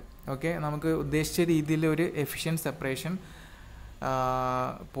ചെയ്യുന്നുണ്ട്. ഓക്കെ, നമുക്ക് ഉദ്ദേശിച്ച രീതിയിൽ ഒരു എഫിഷ്യൻറ്റ് സെപ്പറേഷൻ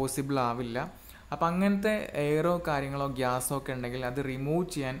പോസിബിൾ ആവില്ല. അപ്പം അങ്ങനത്തെ എയറോ കാര്യങ്ങളോ ഗ്യാസോ ഒക്കെ ഉണ്ടെങ്കിൽ അത് റിമൂവ്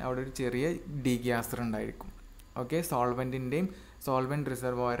ചെയ്യാൻ അവിടെ ഒരു ചെറിയ ഡീഗ്യാസർ ഉണ്ടായിരിക്കും. Okay, സോൾവെൻറ്റിൻ്റെയും solvent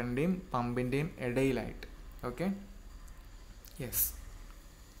റിസർവോയറിൻ്റെയും പമ്പിൻ്റെയും ഇടയിലായിട്ട്. Okay, yes.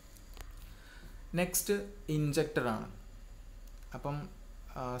 Next ഇൻജക്ടറാണ്. അപ്പം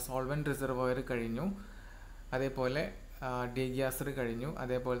സോൾവെൻറ്റ് റിസർവോയർ കഴിഞ്ഞു, അതേപോലെ ഡീഗ്യാസർ കഴിഞ്ഞു,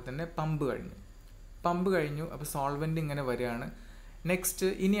 അതേപോലെ തന്നെ പമ്പ് കഴിഞ്ഞു. അപ്പോൾ സോൾവെൻ്റ് ഇങ്ങനെ വരികയാണ്. നെക്സ്റ്റ്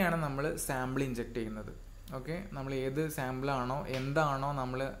ഇനിയാണ് നമ്മൾ സാമ്പിൾ ഇഞ്ചെക്ട് ചെയ്യുന്നത്. ഓക്കെ, നമ്മൾ ഏത് സാമ്പിളാണോ എന്താണോ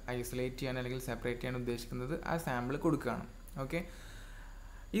നമ്മൾ ഐസൊലേറ്റ് ചെയ്യാൻ അല്ലെങ്കിൽ സെപ്പറേറ്റ് ചെയ്യാൻ ഉദ്ദേശിക്കുന്നത് ആ സാമ്പിൾ കൊടുക്കുകയാണ്. ഓക്കെ,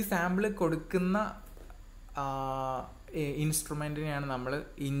 ഈ സാമ്പിൾ കൊടുക്കുന്ന ഇൻസ്ട്രുമെൻറ്റിനെയാണ് നമ്മൾ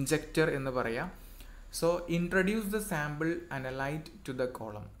ഇഞ്ചക്ടർ എന്ന് പറയുക. So introduce the sample analyte to the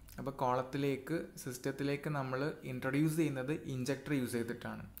column. അപ്പോൾ കോളത്തിലേക്ക് സിസ്റ്റത്തിലേക്ക് നമ്മൾ ഇൻട്രൊഡ്യൂസ് ചെയ്യുന്നത് ഇഞ്ചക്ടർ യൂസ്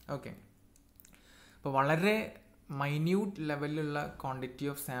ചെയ്തിട്ടാണ്. ഓക്കെ, അപ്പോൾ വളരെ മൈന്യൂട്ട് ലെവലിലുള്ള ക്വാണ്ടിറ്റി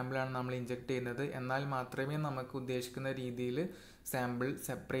ഓഫ് സാമ്പിളാണ് നമ്മൾ ഇഞ്ചെക്ട് ചെയ്യുന്നത്. എന്നാൽ മാത്രമേ നമുക്ക് ഉദ്ദേശിക്കുന്ന രീതിയിൽ സാമ്പിൾ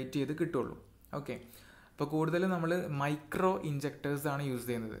സെപ്പറേറ്റ് ചെയ്ത് കിട്ടുള്ളൂ. ഓക്കെ, അപ്പോൾ കൂടുതൽ നമ്മൾ മൈക്രോ ഇഞ്ചക്ടേഴ്സാണ് യൂസ്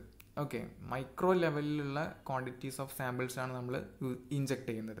ചെയ്യുന്നത്. ഓക്കെ, മൈക്രോ ലെവലിലുള്ള ക്വാണ്ടിറ്റീസ് ഓഫ് സാമ്പിൾസാണ് നമ്മൾ ഇഞ്ചെക്ട്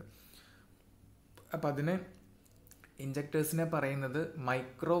ചെയ്യുന്നത്. അപ്പോൾ അതിന് ഇഞ്ചക്ടേഴ്സിനെ പറയുന്നത്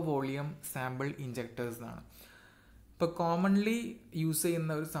മൈക്രോ വോളിയം സാമ്പിൾ ഇഞ്ചക്ടേഴ്സ് എന്നാണ്. ഇപ്പോൾ കോമൺലി യൂസ്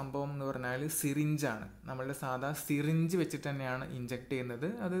ചെയ്യുന്ന ഒരു സംഭവം എന്ന് പറഞ്ഞാൽ സിറിഞ്ചാണ്. നമ്മളുടെ സാധാ സിറിഞ്ച് വെച്ചിട്ട് തന്നെയാണ് ഇഞ്ചെക്ട് ചെയ്യുന്നത്.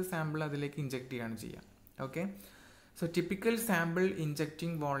 അത് സാമ്പിൾ അതിലേക്ക് ഇഞ്ചെക്ട് ചെയ്യുകയാണ് ചെയ്യുക. Okay, so typical sample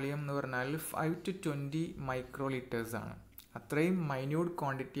ഇഞ്ചക്റ്റിംഗ് volume എന്ന് പറഞ്ഞാൽ 5 to 20 മൈക്രോ ലിറ്റേഴ്സ് ആണ്. അത്രയും മൈന്യൂട്ട്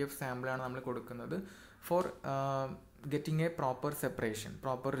ക്വാണ്ടിറ്റി ഓഫ് സാമ്പിളാണ് നമ്മൾ കൊടുക്കുന്നത് for getting A proper separation,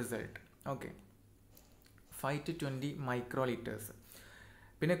 proper result. Okay, 5 to 20 micro litres.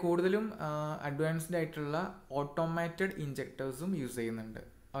 പിന്നെ കൂടുതലും അഡ്വാൻസ്ഡ് ആയിട്ടുള്ള ഓട്ടോമാറ്റഡ് ഇഞ്ചക്ടേഴ്സും യൂസ് ചെയ്യുന്നുണ്ട്.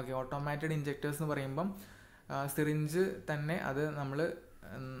 ഓക്കെ, ഓട്ടോമാറ്റഡ് ഇഞ്ചക്ടേഴ്സ് എന്ന് പറയുമ്പം സിറിഞ്ച് തന്നെ അത്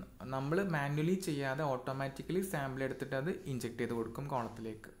നമ്മൾ മാനുവലി ചെയ്യാതെ ഓട്ടോമാറ്റിക്കലി സാമ്പിൾ എടുത്തിട്ട് അത് ഇഞ്ചെക്ട് ചെയ്ത് കൊടുക്കും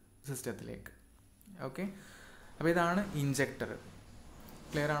കോളത്തിലേക്ക്, സിസ്റ്റത്തിലേക്ക്. ഓക്കെ, അപ്പോൾ ഇതാണ് ഇഞ്ചക്ടർ.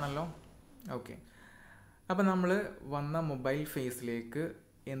 ക്ലിയർ ആണല്ലോ? ഓക്കെ, അപ്പോൾ നമ്മൾ വന്ന മൊബൈൽ ഫേസിലേക്ക്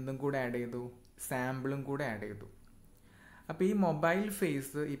എന്തും കൂടെ ആഡ് ചെയ്തു, സാമ്പിളും കൂടെ ആഡ് ചെയ്തു. അപ്പോൾ ഈ മൊബൈൽ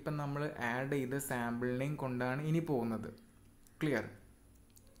ഫേസ് ഇപ്പം നമ്മൾ ആഡ് ചെയ്ത സാമ്പിളിനെയും കൊണ്ടാണ് ഇനി പോകുന്നത്. ക്ലിയർ?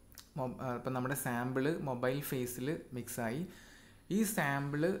 ഇപ്പം നമ്മുടെ സാമ്പിള് മൊബൈൽ ഫേസിൽ മിക്സായി. ഈ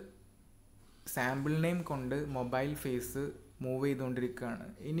സാമ്പിളിനെയും കൊണ്ട് മൊബൈൽ ഫേസ് മൂവ് ചെയ്തുകൊണ്ടിരിക്കുകയാണ്.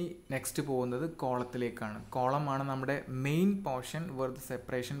 ഇനി നെക്സ്റ്റ് പോകുന്നത് കോളത്തിലേക്കാണ്. കോളമാണ് നമ്മുടെ main portion where the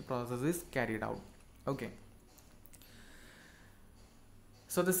separation process is carried out. Okay,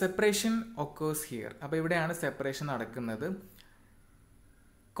 so the separation occurs here. അപ്പോൾ ഇവിടെയാണ് സെപ്പറേഷൻ നടക്കുന്നത്.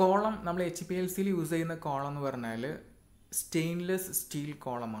 കോളം നമ്മൾ HPLCയിൽ യൂസ് ചെയ്യുന്ന കോളം എന്ന് പറഞ്ഞാൽ സ്റ്റെയിൻലെസ് സ്റ്റീൽ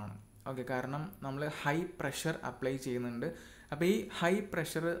കോളമാണ്. ഓക്കെ, കാരണം നമ്മൾ ഹൈ പ്രഷർ അപ്ലൈ ചെയ്യുന്നുണ്ട്. അപ്പോൾ ഈ ഹൈ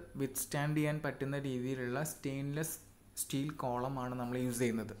പ്രഷർ വിത്ത്സ്റ്റാൻഡ് ചെയ്യാൻ പറ്റുന്ന രീതിയിലുള്ള സ്റ്റെയിൻലെസ് സ്റ്റീൽ കോളമാണ് നമ്മൾ യൂസ്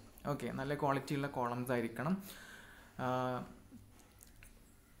ചെയ്യുന്നത്. ഓക്കെ, നല്ല ക്വാളിറ്റിയുള്ള കോളംസ് ആയിരിക്കണം.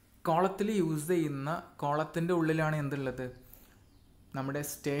 കോളത്തിൽ യൂസ് ചെയ്യുന്ന കോളത്തിൻ്റെ ഉള്ളിലാണ് എന്തുള്ളത്, നമ്മുടെ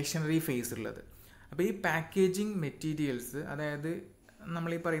സ്റ്റേഷനറി ഫേസ് ഉള്ളത്. അപ്പോൾ ഈ പാക്കേജിങ് മെറ്റീരിയൽസ്, അതായത്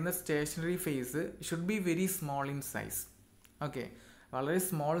നമ്മൾ ഈ പറയുന്ന stationary phase should be very small in size. Okay, വളരെ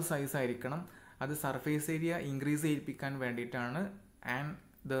സ്മോൾ സൈസ് ആയിരിക്കണം. അത് സർഫേസ് ഏരിയ ഇൻക്രീസ് ചെയ്യിപ്പിക്കാൻ വേണ്ടിയിട്ടാണ്. And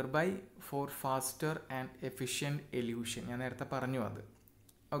ദെർബൈ four faster and efficient elution. ഞാൻ നേരത്തെ പറഞ്ഞു അത്.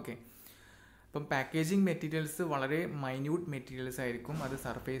 ഓക്കെ, അപ്പം പാക്കേജിങ് മെറ്റീരിയൽസ് വളരെ മൈന്യൂട്ട് മെറ്റീരിയൽസ് ആയിരിക്കും. അത്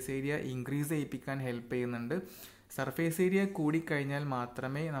സർഫേസ് ഏരിയ ഇൻക്രീസ് ചെയ്യിപ്പിക്കാൻ ഹെൽപ്പ് ചെയ്യുന്നുണ്ട്. സർഫേസ് ഏരിയ കൂടിക്കഴിഞ്ഞാൽ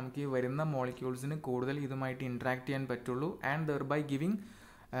മാത്രമേ നമുക്ക് ഈ വരുന്ന മോളിക്യൂൾസിന് കൂടുതൽ ഇതുമായിട്ട് ഇൻട്രാക്ട് ചെയ്യാൻ പറ്റുള്ളൂ. And ദെർബൈ giving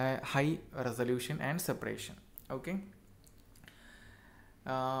high resolution and separation. Okay,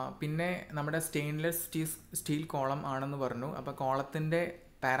 പിന്നെ നമ്മുടെ സ്റ്റെയിൻലെസ് സ്റ്റീൽ കോളം ആണെന്ന് പറഞ്ഞു. അപ്പോൾ കോളത്തിൻ്റെ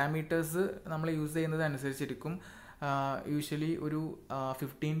പാരാമീറ്റേഴ്സ് നമ്മൾ യൂസ് ചെയ്യുന്നത് അനുസരിച്ചിരിക്കും. യൂഷ്വലി ഒരു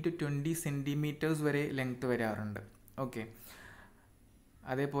 15 to 20 സെൻറ്റിമീറ്റേഴ്സ് വരെ ലെങ്ത് വരാറുണ്ട്. ഓക്കെ,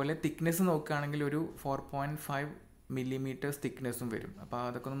 അതേപോലെ തിക്നെസ് നോക്കുകയാണെങ്കിൽ ഒരു 4.5 millimeters തിക്നെസ്സും വരും. അപ്പോൾ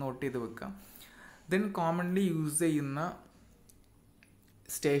അതൊക്കെ ഒന്ന് നോട്ട് ചെയ്ത് വെക്കാം. ദെൻ കോമൺലി യൂസ് ചെയ്യുന്ന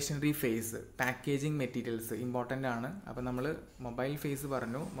stationary phase, packaging materials important ആണ്. അപ്പോൾ നമ്മൾ മൊബൈൽ ഫേസ്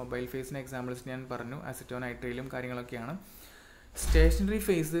പറഞ്ഞു, മൊബൈൽ ഫേസിന് എക്സാമ്പിൾസ് ഞാൻ പറഞ്ഞു, അസിറ്റോനൈട്രയിലും കാര്യങ്ങളൊക്കെയാണ്. സ്റ്റേഷനറി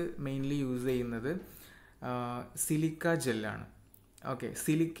ഫേസ് മെയിൻലി യൂസ് ചെയ്യുന്നത് സിലിക്ക ജെല്ലാണ്. Okay,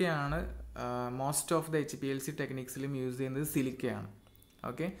 സിലിക്കയാണ് most of the HPLC ടെക്നിക്സിലും use ചെയ്യുന്നത് സിലിക്കയാണ്.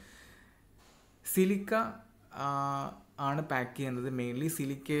 ഓക്കെ, സിലിക്ക ആണ് പാക്ക് ചെയ്യുന്നത്. Mainly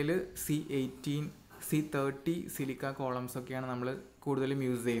സിലിക്കയിൽ C18, C30 silica columns ഒക്കെയാണ് നമ്മൾ കൂടുതലും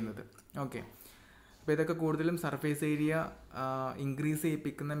യൂസ് ചെയ്യുന്നത്. ഓക്കെ, അപ്പോൾ ഇതൊക്കെ കൂടുതലും സർഫേസ് ഏരിയ ഇൻക്രീസ്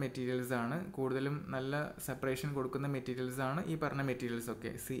ചെയ്യിപ്പിക്കുന്ന മെറ്റീരിയൽസ് ആണ്. കൂടുതലും നല്ല സെപ്പറേഷൻ കൊടുക്കുന്ന മെറ്റീരിയൽസ് ആണ് ഈ പറഞ്ഞ മെറ്റീരിയൽസ്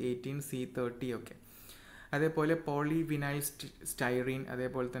ഒക്കെ, C18, C30 ഒക്കെ. അതേപോലെ പോളിവിനൈൽ സ്റ്റൈറീൻ,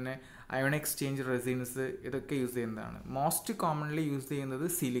 അതേപോലെ തന്നെ അയോൺ എക്സ്ചേഞ്ച് റെസിൻസ്, ഇതൊക്കെ യൂസ് ചെയ്യുന്നതാണ്. മോസ്റ്റ് കോമൺലി യൂസ് ചെയ്യുന്നത്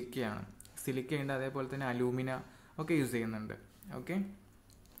സിലിക്കയാണ്. സിലിക്കയുണ്ട്, അതേപോലെ തന്നെ അലൂമിന ഒക്കെ യൂസ് ചെയ്യുന്നുണ്ട്. Okay,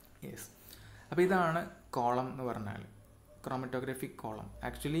 yes. അപ്പോൾ ഇതാണ് കോളം എന്ന് പറഞ്ഞാൽ. chromatographic column.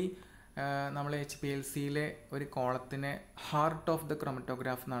 Actually, നമ്മൾ HPLCയിലെ ഒരു കോളത്തിനെ ഹാർട്ട് ഓഫ് ദ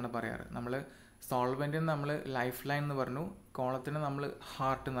ക്രോമറ്റോഗ്രാഫ് എന്നാണ് പറയാറ്. നമ്മൾ സോൾവെൻറ്റിന് നമ്മൾ ലൈഫ് ലൈൻ എന്ന് പറഞ്ഞു, കോളത്തിന് നമ്മൾ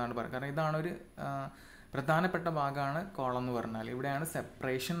ഹാർട്ട് എന്നാണ് പറയുക. കാരണം ഇതാണ് ഒരു പ്രധാനപ്പെട്ട ഭാഗമാണ് കോളം എന്ന് പറഞ്ഞാൽ. ഇവിടെയാണ്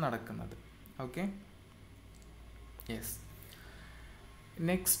സെപ്പറേഷൻ നടക്കുന്നത്. Okay, yes.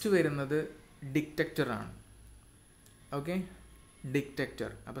 നെക്സ്റ്റ് വരുന്നത് ഡിറ്റക്ടറാണ്. Okay,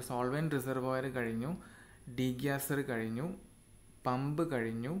 detector. അപ്പോൾ സോൾവെൻറ്റ് റിസർവോയർ കഴിഞ്ഞു, ഡീഗ്യാസർ കഴിഞ്ഞു, പമ്പ്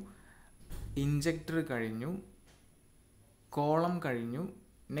കഴിഞ്ഞു, ഇഞ്ചക്ടർ കഴിഞ്ഞു, കോളം കഴിഞ്ഞു,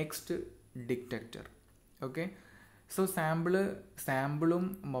 next detector. Okay, so സാമ്പിളും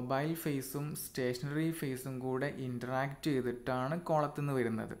mobile ഫേസും സ്റ്റേഷനറി ഫേസും കൂടെ ഇൻറ്ററാക്ട് ചെയ്തിട്ടാണ് കോളത്തിൽ നിന്ന്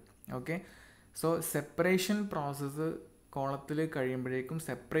വരുന്നത്. ഓക്കെ, സോ സെപ്പറേഷൻ പ്രോസസ്സ് കോളത്തിൽ കഴിയുമ്പോഴേക്കും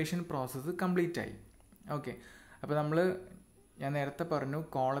സെപ്പറേഷൻ പ്രോസസ്സ് കംപ്ലീറ്റ് ആയി. ഓക്കെ, അപ്പോൾ ഞാൻ നേരത്തെ പറഞ്ഞു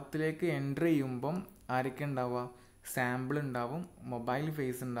കോളത്തിലേക്ക് എൻ്റർ ചെയ്യുമ്പം ആരൊക്കെ ഉണ്ടാവുക? സാമ്പിൾ ഉണ്ടാവും, മൊബൈൽ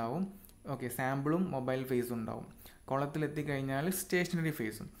ഫേസ് ഉണ്ടാവും. ഓക്കെ, സാമ്പിളും മൊബൈൽ ഫേസും ഉണ്ടാവും. കോളത്തിലെത്തിക്കഴിഞ്ഞാൽ സ്റ്റേഷനറി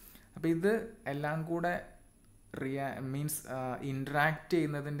ഫേസും. അപ്പോൾ ഇത് എല്ലാം കൂടെ ഇൻറ്ററാക്ട്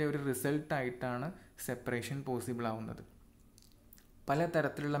ചെയ്യുന്നതിൻ്റെ ഒരു റിസൾട്ടായിട്ടാണ് സെപ്പറേഷൻ പോസിബിൾ ആവുന്നത്. പല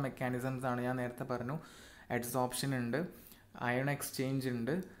തരത്തിലുള്ള മെക്കാനിസംസ് ആണ്. ഞാൻ നേരത്തെ പറഞ്ഞു, അഡ്സോർപ്ഷൻ ഉണ്ട്, അയൺ എക്സ്ചേഞ്ച്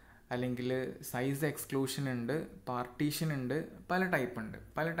ഉണ്ട്, അല്ലെങ്കിൽ സൈസ് എക്സ്ക്ലൂഷൻ ഉണ്ട്, പാർട്ടീഷൻ ഉണ്ട്, പല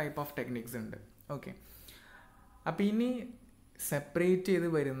ടൈപ്പ് ഓഫ് ടെക്നിക്സ് ഉണ്ട്. ഓക്കെ, അപ്പോൾ ഇനി സെപ്പറേറ്റ് ചെയ്ത്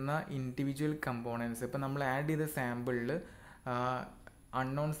വരുന്ന ഇൻഡിവിജ്വൽ കമ്പോണൻസ്, ഇപ്പോൾ നമ്മൾ ആഡ് ചെയ്ത സാമ്പിളിൽ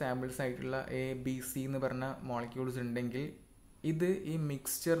അൺനോൺ സാമ്പിൾസ് ആയിട്ടുള്ള ABC എന്ന് പറഞ്ഞ മോളിക്യൂൾസ് ഉണ്ടെങ്കിൽ ഇത് ഈ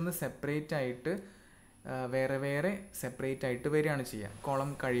മിക്സ്ചറിന് സെപ്പറേറ്റ് ആയിട്ട് വേറെ സെപ്പറേറ്റ് ആയിട്ട് വരികയാണ് ചെയ്യുക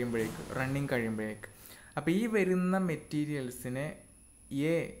കോളം കഴിയുമ്പോഴേക്ക്, റണ്ണിങ് കഴിയുമ്പോഴേക്ക്. അപ്പോൾ ഈ വരുന്ന മെറ്റീരിയൽസിനെ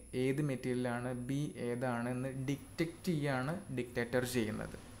ഏത് മെറ്റീരിയലാണ്, B ഏതാണെന്ന് ഡിറ്റക്റ്റ് ചെയ്യാണ് ഡിറ്റക്ടർ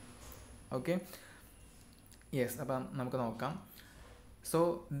ചെയ്യുന്നത്. Okay, yes. അപ്പം നമുക്ക് നോക്കാം. So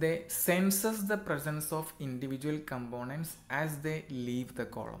they census the presence of individual components as they leave the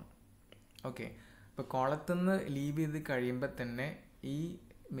column. Okay, ഇപ്പോൾ കോളത്തിൽ നിന്ന് ലീവ് ചെയ്ത് കഴിയുമ്പോൾ തന്നെ ഈ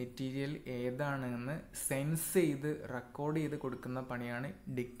മെറ്റീരിയൽ ഏതാണെന്ന് സെൻസ് ചെയ്ത് റെക്കോർഡ് ചെയ്ത് കൊടുക്കുന്ന പണിയാണ്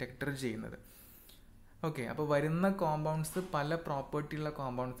ഡിറ്റക്ടർ ചെയ്യുന്നത്. ഓക്കെ, അപ്പോൾ വരുന്ന കോമ്പൗണ്ട്സ് പല പ്രോപ്പർട്ടിയുള്ള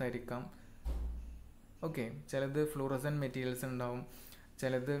കോമ്പൗണ്ട്സ് ആയിരിക്കാം. ഓക്കെ, ചിലത് ഫ്ലൂറസെൻറ്റ് മെറ്റീരിയൽസ് ഉണ്ടാവും,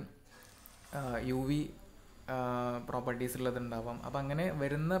 ചിലത് UV പ്രോപ്പർട്ടീസ് ഉള്ളതുണ്ടാവാം. അപ്പം അങ്ങനെ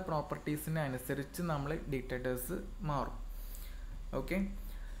വരുന്ന പ്രോപ്പർട്ടീസിന് അനുസരിച്ച് നമ്മൾ ഡിറ്റക്ടേഴ്സ് മാറും. Okay,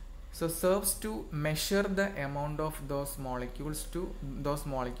 so serves to measure the amount of those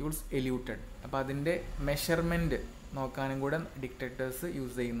molecules എല്യൂട്ടഡ്. അപ്പോൾ അതിൻ്റെ മെഷർമെൻറ്റ് നോക്കാനും കൂടെ ഡിറ്റക്ടേഴ്സ്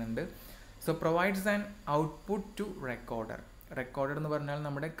യൂസ് ചെയ്യുന്നുണ്ട്. So provides an output to recorder എന്ന് പറഞ്ഞാൽ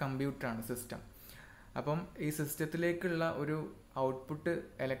നമ്മുടെ കമ്പ്യൂട്ടറാണ്, സിസ്റ്റം. അപ്പം ഈ സിസ്റ്റത്തിലേക്കുള്ള ഒരു ഔട്ട്പുട്ട്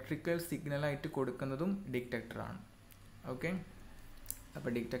ഇലക്ട്രിക്കൽ സിഗ്നലായിട്ട് കൊടുക്കുന്നതും ഡിറ്റക്ടറാണ്. ഓക്കെ,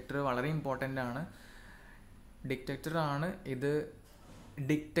 അപ്പോൾ ഡിറ്റക്ടർ വളരെ ഇമ്പോർട്ടൻ്റ് ആണ്. ഡിറ്റക്ടറാണ് ഇത്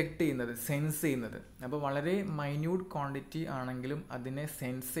ഡിറ്റക്ട് ചെയ്യുന്നത്, സെൻസ് ചെയ്യുന്നത്. അപ്പോൾ വളരെ മൈന്യൂട്ട് ക്വാണ്ടിറ്റി ആണെങ്കിലും അതിനെ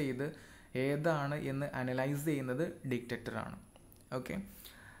സെൻസ് ചെയ്ത് ഏതാണ് എന്ന് അനലൈസ് ചെയ്യുന്നത് ഡിറ്റക്ടറാണ്. ഓക്കെ,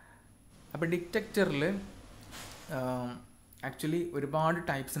 അപ്പോൾ ഡിറ്റക്ടറിൽ ആക്ച്വലി ഒരുപാട്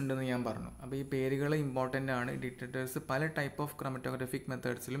ടൈപ്സ് ഉണ്ടെന്ന് ഞാൻ പറഞ്ഞു. അപ്പോൾ ഈ പേരുകൾ ഇമ്പോർട്ടൻ്റ് ആണ്. ഡിറ്റക്ടേഴ്സ് പല ടൈപ്പ് ഓഫ് ക്രോമറ്റോഗ്രാഫിക്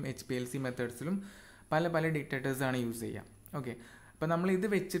മെത്തേഡ്സിലും HPLC മെത്തേഡ്സിലും പല ഡിറ്റക്ടേഴ്സാണ് യൂസ് ചെയ്യുക. ഓക്കെ, അപ്പോൾ നമ്മൾ ഇത്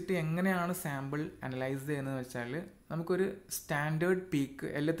വെച്ചിട്ട് എങ്ങനെയാണ് സാമ്പിൾ അനലൈസ് ചെയ്യുന്നത് വെച്ചാൽ നമുക്കൊരു സ്റ്റാൻഡേർഡ് പീക്ക്,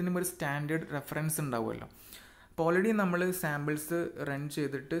 എല്ലാത്തിനും ഒരു സ്റ്റാൻഡേർഡ് റെഫറൻസ് ഉണ്ടാവുമല്ലോ. അപ്പോൾ ഓൾറെഡി നമ്മൾ സാമ്പിൾസ് റൺ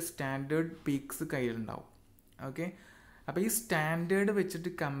ചെയ്തിട്ട് സ്റ്റാൻഡേർഡ് പീക്സ് കയ്യിലുണ്ടാവും. ഓക്കെ, അപ്പോൾ ഈ സ്റ്റാൻഡേർഡ് വെച്ചിട്ട്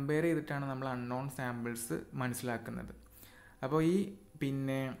കമ്പയർ ചെയ്തിട്ടാണ് നമ്മൾ അൺനോൺ സാമ്പിൾസ് മനസ്സിലാക്കുന്നത്. അപ്പോൾ ഈ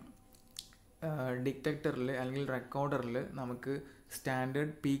ഡിറ്റക്ടറിൽ അല്ലെങ്കിൽ റെക്കോർഡറിൽ നമുക്ക്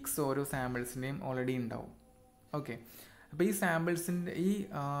സ്റ്റാൻഡേർഡ് പീക്സ് ഓരോ സാമ്പിൾസിൻ്റെയും ഓൾറെഡി ഉണ്ടാവും. ഓക്കെ, അപ്പോൾ ഈ സാമ്പിൾസിൻ്റെ ഈ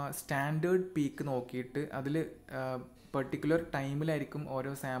സ്റ്റാൻഡേർഡ് പീക്ക് നോക്കിയിട്ട് അതിൽ പെർട്ടിക്കുലർ ടൈമിലായിരിക്കും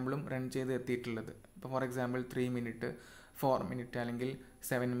ഓരോ സാമ്പിളും റൺ ചെയ്ത് എത്തിയിട്ടുള്ളത്. ഇപ്പോൾ ഫോർ എക്സാമ്പിൾ 3 മിനിറ്റ്, 4 മിനിറ്റ് അല്ലെങ്കിൽ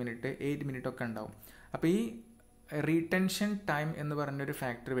 7 മിനിറ്റ്, 8 മിനിറ്റ് ഒക്കെ ഉണ്ടാവും. അപ്പോൾ ഈ റീടെൻഷൻ ടൈം എന്ന് പറഞ്ഞൊരു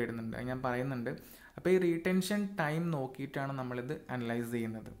ഫാക്ടർ വരുന്നുണ്ട്, ഞാൻ പറയുന്നുണ്ട്. അപ്പോൾ ഈ റീടെൻഷൻ ടൈം നോക്കിയിട്ടാണ് നമ്മളിത് അനലൈസ്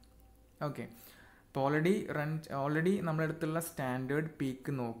ചെയ്യുന്നത്. ഓക്കെ, അപ്പോൾ ഓൾറെഡി നമ്മുടെ അടുത്തുള്ള സ്റ്റാൻഡേർഡ്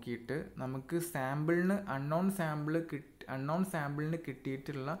പീക്ക് നോക്കിയിട്ട് നമുക്ക് സാമ്പിളിന് അൺനോൺ സാമ്പിളിന്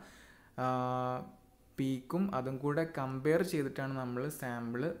കിട്ടിയിട്ടുള്ള പീക്കും അതും കൂടെ കമ്പയർ ചെയ്തിട്ടാണ് നമ്മൾ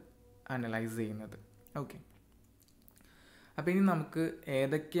സാമ്പിൾ അനലൈസ് ചെയ്യുന്നത്. ഓക്കെ, അപ്പോൾ ഇനി നമുക്ക്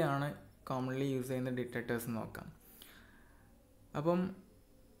ഏതൊക്കെയാണ് കോമൺലി യൂസ് ചെയ്യുന്ന ഡിറ്റക്ടേഴ്സ് നോക്കാം. അപ്പം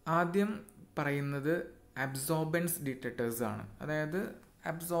ആദ്യം പറയുന്നത് അബ്സോർബൻസ് ഡിറ്റക്ടേഴ്സ് ആണ്. അതായത്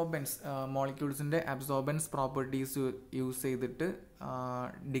മോളിക്യൂൾസിൻ്റെ അബ്സോർബൻസ് പ്രോപ്പർട്ടീസ് യൂസ് ചെയ്തിട്ട്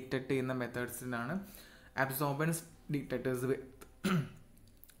ഡിറ്റക്ട് ചെയ്യുന്ന മെത്തേഡ്സിനാണ് absorbents detectors with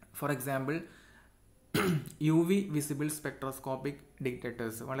for example UV visible spectroscopic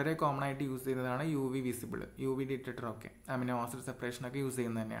detectors വളരെ കോമൺ ആയിട്ട് യൂസ് ചെയ്യുന്നതാണ് UV ഡിറ്റക്ടർ ഒക്കെ അമിനോ ആസിഡ് സെപ്പറേഷൻ ഒക്കെ യൂസ്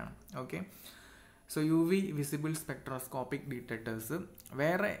ചെയ്യുന്നത് തന്നെയാണ്. Okay, so UV visible spectroscopic detectors.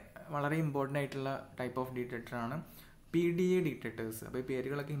 വേറെ വളരെ ഇമ്പോർട്ടൻ്റ് ആയിട്ടുള്ള ടൈപ്പ് ഓഫ് ഡിറ്റക്ടറാണ് PDA ഡിറ്റക്ടേഴ്സ്. അപ്പോൾ ഈ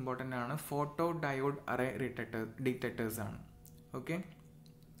പേരുകളൊക്കെ ഇമ്പോർട്ടൻ്റ് ആണ്. ഫോട്ടോ ഡയോഡ് അറേ ഡിറ്റക്ടേഴ്സ് ആണ്. ഓക്കെ,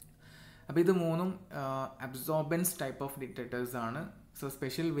 അപ്പോൾ ഇത് മൂന്നും അബ്സോർബൻസ് ടൈപ്പ് ഓഫ് ഡിറ്റക്ടേഴ്സ് ആണ്. സോ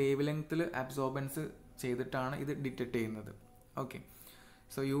സ്പെഷ്യൽ വേവ് ലെങ്ത്തിൽ അബ്സോർബൻസ് ചെയ്തിട്ടാണ് ഇത് ഡിറ്റക്ട് ചെയ്യുന്നത്. Okay,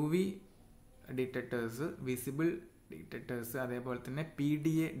 so UV detectors, visible detectors, അതേപോലെ തന്നെ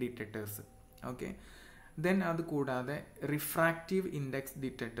PDA ഡിറ്റക്ടേഴ്സ്. ഓക്കെ, ദെൻ അത് കൂടാതെ റിഫ്രാക്റ്റീവ് ഇൻഡെക്സ്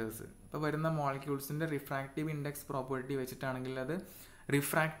ഡിറ്റക്ടേഴ്സ്. ഇപ്പോൾ വരുന്ന മോളിക്യൂൾസിൻ്റെ റിഫ്രാക്റ്റീവ് ഇൻഡെക്സ് പ്രോപ്പർട്ടി വെച്ചിട്ടാണെങ്കിൽ അത്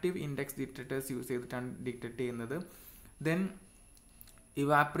റിഫ്രാക്റ്റീവ് ഇൻഡെക്സ് ഡിറ്റക്ടേഴ്സ് യൂസ് ചെയ്തിട്ടാണ് ഡിറ്റക്ട് ചെയ്യുന്നത്. Then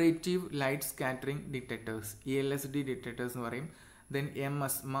evaporative light scattering detectors, ELSD detectors എന്ന് പറയും. Then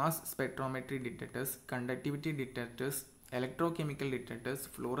MS, mass spectrometry detectors, conductivity detectors, electrochemical detectors,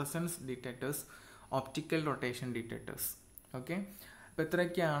 fluorescence detectors, optical rotation detectors. Okay, അപ്പോൾ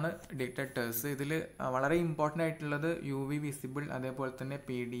ഇത്രയൊക്കെയാണ് detectors. ഇതിൽ വളരെ important ആയിട്ടുള്ളത് UV വിസിബിൾ, അതേപോലെ തന്നെ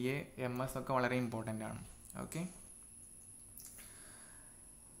PDA, MS ഒക്കെ വളരെ ഇമ്പോർട്ടൻ്റ് ആണ്. Okay,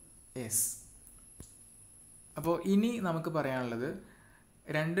 yes. അപ്പോൾ ഇനി നമുക്ക് പറയാനുള്ളത്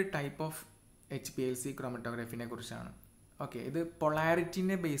 2 ടൈപ്പ് ഓഫ് HPLC ക്രോമറ്റോഗ്രാഫിനെ കുറിച്ചാണ്. ഓക്കെ, ഇത്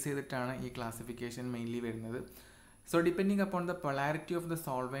പൊളാരിറ്റിനെ ബേസ് ചെയ്തിട്ടാണ് ഈ ക്ലാസിഫിക്കേഷൻ മെയിൻലി വരുന്നത്. So depending upon the polarity of the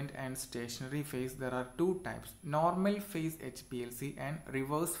solvent and stationary phase there are 2 types, normal face HPLC and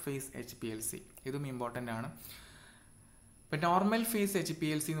reverse face HPLC. ഇതും ഇമ്പോർട്ടൻ്റ് ആണ്. ഇപ്പം നോർമൽ ഫേസ്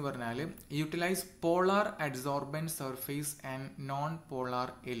HPLC എന്ന് പറഞ്ഞാൽ utilise polar adsorbent surface and non polar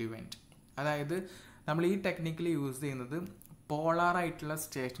element. അതായത് നമ്മൾ ഈ ടെക്നിക്കിൽ use ചെയ്യുന്നത് polar ആയിട്ടുള്ള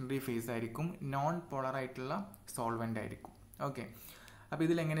സ്റ്റേഷനറി ഫേസ് ആയിരിക്കും, നോൺ പോളാർ ആയിട്ടുള്ള സോൾവെൻ്റ് ആയിരിക്കും. ഓക്കെ, അപ്പോൾ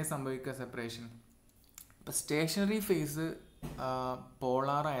ഇതിലെങ്ങനെ സംഭവിക്കുക സെപ്പറേഷൻ? ഇപ്പോൾ സ്റ്റേഷനറി ഫേസ്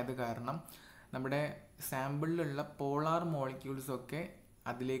പോളാർ ആയത് കാരണം നമ്മുടെ സാമ്പിളിലുള്ള പോളാർ മോളിക്യൂൾസൊക്കെ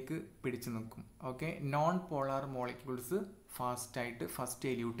അതിലേക്ക് പിടിച്ചു നിൽക്കും. Okay, non polar molecules first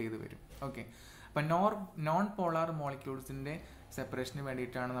എല്യൂട്ട് ചെയ്ത് വരും. ഓക്കെ, അപ്പം നോൺ പോളാർ മോളിക്യൂൾസിൻ്റെ സെപ്പറേഷന്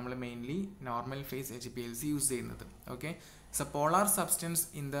വേണ്ടിയിട്ടാണ് നമ്മൾ mainly normal face HPLC use ചെയ്യുന്നത്. Okay, so polar substance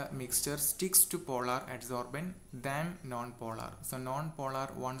in the mixture sticks to polar adsorbent than non-polar. So non-polar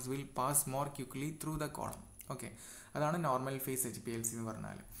ones will pass more quickly through the column. Okay, അതാണ് normal face HPLC എന്ന്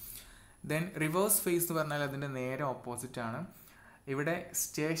പറഞ്ഞാൽ. Then reverse face എന്ന് പറഞ്ഞാൽ അതിൻ്റെ നേരെ opposite ആണ്. ഇവിടെ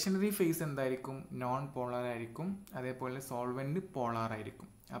stationary phase എന്തായിരിക്കും? നോൺ പോളാർ ആയിരിക്കും, അതേപോലെ സോൾവെൻറ്റ് പോളാർ ആയിരിക്കും.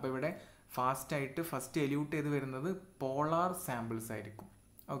 അപ്പോൾ ഇവിടെ ഫാസ്റ്റായിട്ട് ഫസ്റ്റ് എല്യൂട്ട് ചെയ്ത് വരുന്നത് പോളാർ സാമ്പിൾസ് ആയിരിക്കും.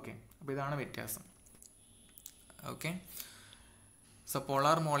 ഓക്കെ, അപ്പോൾ ഇതാണ് വ്യത്യാസം. Okay, so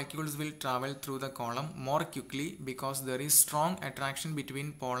polar molecules will travel through the column more quickly because there is strong attraction between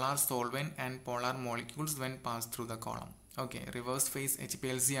polar solvent and polar molecules when passed through the column. Okay, reverse phase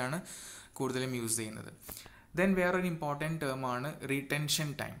HPLC ആണ് കൂടുതലും use ചെയ്യുന്നത്. Then വേറൊരു important term ആണ്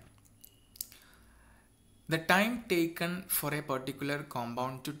retention time. The time taken for a particular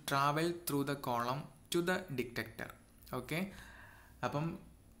compound to travel through the column to the detector. Okay, അപ്പം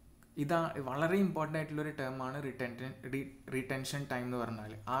ഇതാ വളരെ important ആയിട്ടുള്ളൊരു ടേമാണ് retention time എന്ന്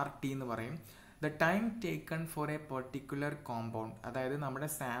പറഞ്ഞാൽ RT എന്ന് പറയും. The time taken four A particular compound, അതായത് നമ്മുടെ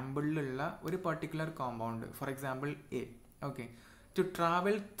സാമ്പിളിലുള്ള ഒരു particular compound, for example A. Okay, to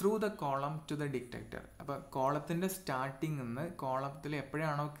travel through the column two the detector. അപ്പോൾ കോളത്തിൻ്റെ സ്റ്റാർട്ടിങ് നിന്ന് കോളത്തിൽ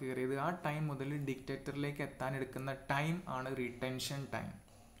എപ്പോഴാണോ കയറിയത് ആ ടൈം മുതൽ ഡിറ്റക്ടറിലേക്ക് എത്താൻ എടുക്കുന്ന ടൈം ആണ് റിട്ടൻഷൻ ടൈം.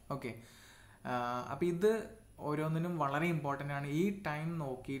 ഓക്കെ, അപ്പോൾ ഇത് ഓരോന്നിനും വളരെ ഇമ്പോർട്ടൻ്റ് ആണ്. ഈ ടൈം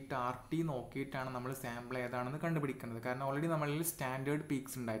നോക്കിയിട്ട് RT നോക്കിയിട്ടാണ് നമ്മൾ സാമ്പിൾ ഏതാണെന്ന് കണ്ടുപിടിക്കുന്നത്. കാരണം ഓൾറെഡി നമ്മളിൽ സ്റ്റാൻഡേർഡ്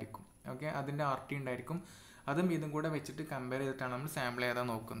പീക്സ് ഉണ്ടായിരിക്കും. ഓക്കെ, അതിൻ്റെ RT ഉണ്ടായിരിക്കും. അതും ഇതും കൂടെ വെച്ചിട്ട് കമ്പയർ ചെയ്തിട്ടാണ് നമ്മൾ സാമ്പിൾ ഏതാ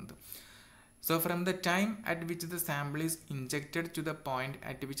നോക്കുന്നത്. So from the time at which the sample is injected to the point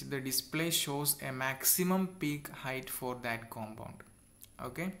at which the display shows a maximum peak height for that compound.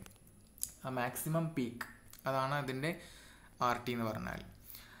 Okay, a maximum peak അതാണ് അതിൻ്റെ RT എന്ന് പറഞ്ഞാൽ.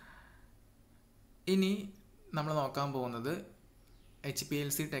 ഇനി നമ്മൾ നോക്കാൻ പോകുന്നത്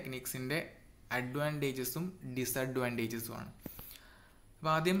HPLC ടെക്നിക്സിൻ്റെ അഡ്വാൻറ്റേജസും ഡിസഡ്വാൻറ്റേജസുമാണ്.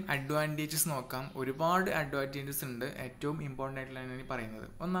 അപ്പോൾ ആദ്യം അഡ്വാൻറ്റേജസ് നോക്കാം. ഒരുപാട് അഡ്വാൻറ്റേജസ് ഉണ്ട്. ഏറ്റവും ഇമ്പോർട്ടൻ്റ് ആയിട്ടുള്ള ഞാൻ പറയുന്നത്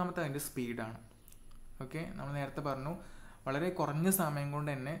ഒന്നാമത്തെ അതിൻ്റെ സ്പീഡാണ്. ഓക്കെ, നമ്മൾ നേരത്തെ പറഞ്ഞു വളരെ കുറഞ്ഞ സമയം കൊണ്ട്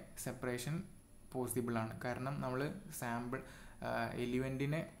തന്നെ സെപ്പറേഷൻ പോസിബിളാണ്. കാരണം നമ്മൾ സാമ്പിൾ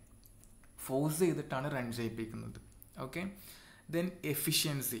എലിമെൻറ്റിനെ ഫോഴ്സ് ചെയ്തിട്ടാണ് റൺ ചെയ്യിപ്പിക്കുന്നത്. ഓക്കെ, ദെൻ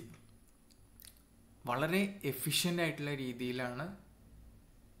എഫിഷ്യൻസി, വളരെ എഫിഷ്യൻ്റ് ആയിട്ടുള്ള രീതിയിലാണ്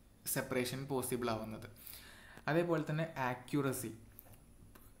സെപ്പറേഷൻ പോസിബിൾ ആവുന്നത്. അതേപോലെ തന്നെ ആക്യുറസി,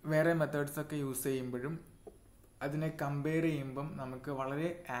 വേറെ മെത്തേഡ്സൊക്കെ യൂസ് ചെയ്യുമ്പോഴും അതിനെ കമ്പയർ ചെയ്യുമ്പം നമുക്ക് വളരെ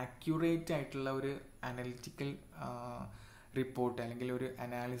ആക്യുറേറ്റ് ആയിട്ടുള്ള ഒരു അനലിറ്റിക്കൽ റിപ്പോർട്ട് അല്ലെങ്കിൽ ഒരു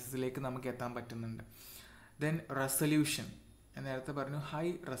അനാലിസിസിലേക്ക് നമുക്ക് എത്താൻ പറ്റുന്നുണ്ട്. ദെൻ റെസൊല്യൂഷൻ, ഞാൻ നേരത്തെ പറഞ്ഞു ഹൈ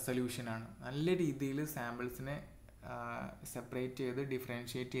റെസൊല്യൂഷനാണ്. നല്ല രീതിയിൽ സാമ്പിൾസിനെ സെപ്പറേറ്റ് ചെയ്ത്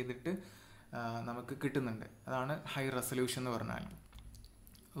ഡിഫറൻഷ്യേറ്റ് ചെയ്തിട്ട് നമുക്ക് കിട്ടുന്നുണ്ട്. അതാണ് ഹൈ റെസൊല്യൂഷൻ എന്ന് പറഞ്ഞാൽ.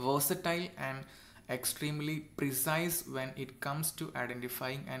 Versatile and extremely precise when it comes to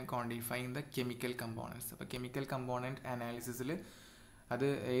identifying and quantifying the chemical components. അപ്പോൾ കെമിക്കൽ കമ്പോണൻറ്റ് അനാലിസിസിൽ അത്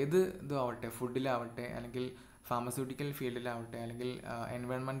ഏത് ഇതും ആവട്ടെ, ഫുഡിലാവട്ടെ അല്ലെങ്കിൽ ഫാർമസ്യൂട്ടിക്കൽ ഫീൽഡിലാവട്ടെ അല്ലെങ്കിൽ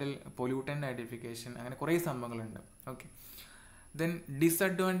എൻവയോൺമെൻറ്റൽ പൊല്യൂട്ടൻ്റ് ഐഡൻറ്റിഫിക്കേഷൻ, അങ്ങനെ കുറേ സംഭവങ്ങളുണ്ട്. ഓക്കെ. ദെൻ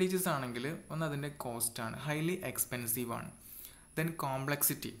ഡിസഡ്വാൻറ്റേജസ് ആണെങ്കിൽ ഒന്ന് അതിൻ്റെ കോസ്റ്റാണ്, ഹൈലി എക്സ്പെൻസീവ് ആണ്. ദെൻ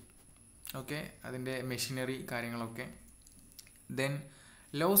കോംപ്ലക്സിറ്റി, ഓക്കെ, അതിൻ്റെ മെഷീനറി കാര്യങ്ങളൊക്കെ. Then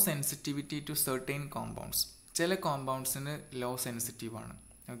law sensitivity to certain compounds, ചില കോമ്പൗണ്ട്സിന് ലോ സെൻസിറ്റീവ് ആണ്.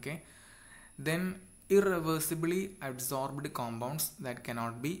 Okay. Then ഇറവേഴ്സിബിളി absorbed compounds that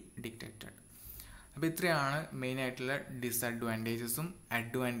cannot be detected. അപ്പോൾ ഇത്രയാണ് മെയിനായിട്ടുള്ള ഡിസഡ്വാൻറ്റേജസും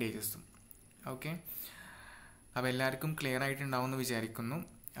അഡ്വാൻറ്റേജസും. ഓക്കെ. അപ്പോൾ എല്ലാവർക്കും ക്ലിയർ ആയിട്ടുണ്ടാവും എന്ന് വിചാരിക്കുന്നു.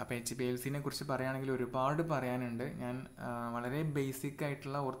 അപ്പോൾ HPLCനെ കുറിച്ച് പറയുകയാണെങ്കിൽ ഒരുപാട് പറയാനുണ്ട്. ഞാൻ വളരെ ബേസിക്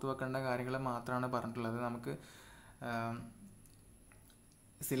ആയിട്ടുള്ള ഓർത്ത് വെക്കേണ്ട കാര്യങ്ങൾ മാത്രമാണ് പറഞ്ഞിട്ടുള്ളത്. നമുക്ക്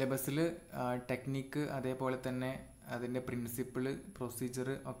സിലബസിൽ ടെക്നിക്ക് അതേപോലെ തന്നെ അതിൻ്റെ പ്രിൻസിപ്പിൾ, പ്രൊസീജിയർ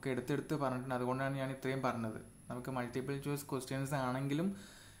ഒക്കെ എടുത്തെടുത്ത് പറഞ്ഞിട്ടുണ്ട്. അതുകൊണ്ടാണ് ഞാൻ ഇത്രയും പറഞ്ഞത്. നമുക്ക് മൾട്ടിപ്പിൾ ചോയ്സ് ക്വസ്റ്റ്യൻസ് ആണെങ്കിലും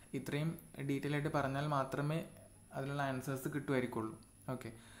ഇത്രയും ഡീറ്റെയിൽ ആയിട്ട് പറഞ്ഞാൽ മാത്രമേ അതിനുള്ള ആൻസേഴ്സ് കിട്ടുമായിരിക്കുള്ളൂ.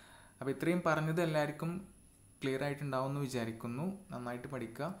 ഓക്കെ. അപ്പോൾ ഇത്രയും പറഞ്ഞത് എല്ലാവർക്കും ക്ലിയർ ആയിട്ടുണ്ടാവും എന്ന് വിചാരിക്കുന്നു. നന്നായിട്ട്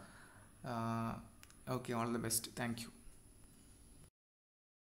പഠിക്കുക. Okay, all the best. Thank you.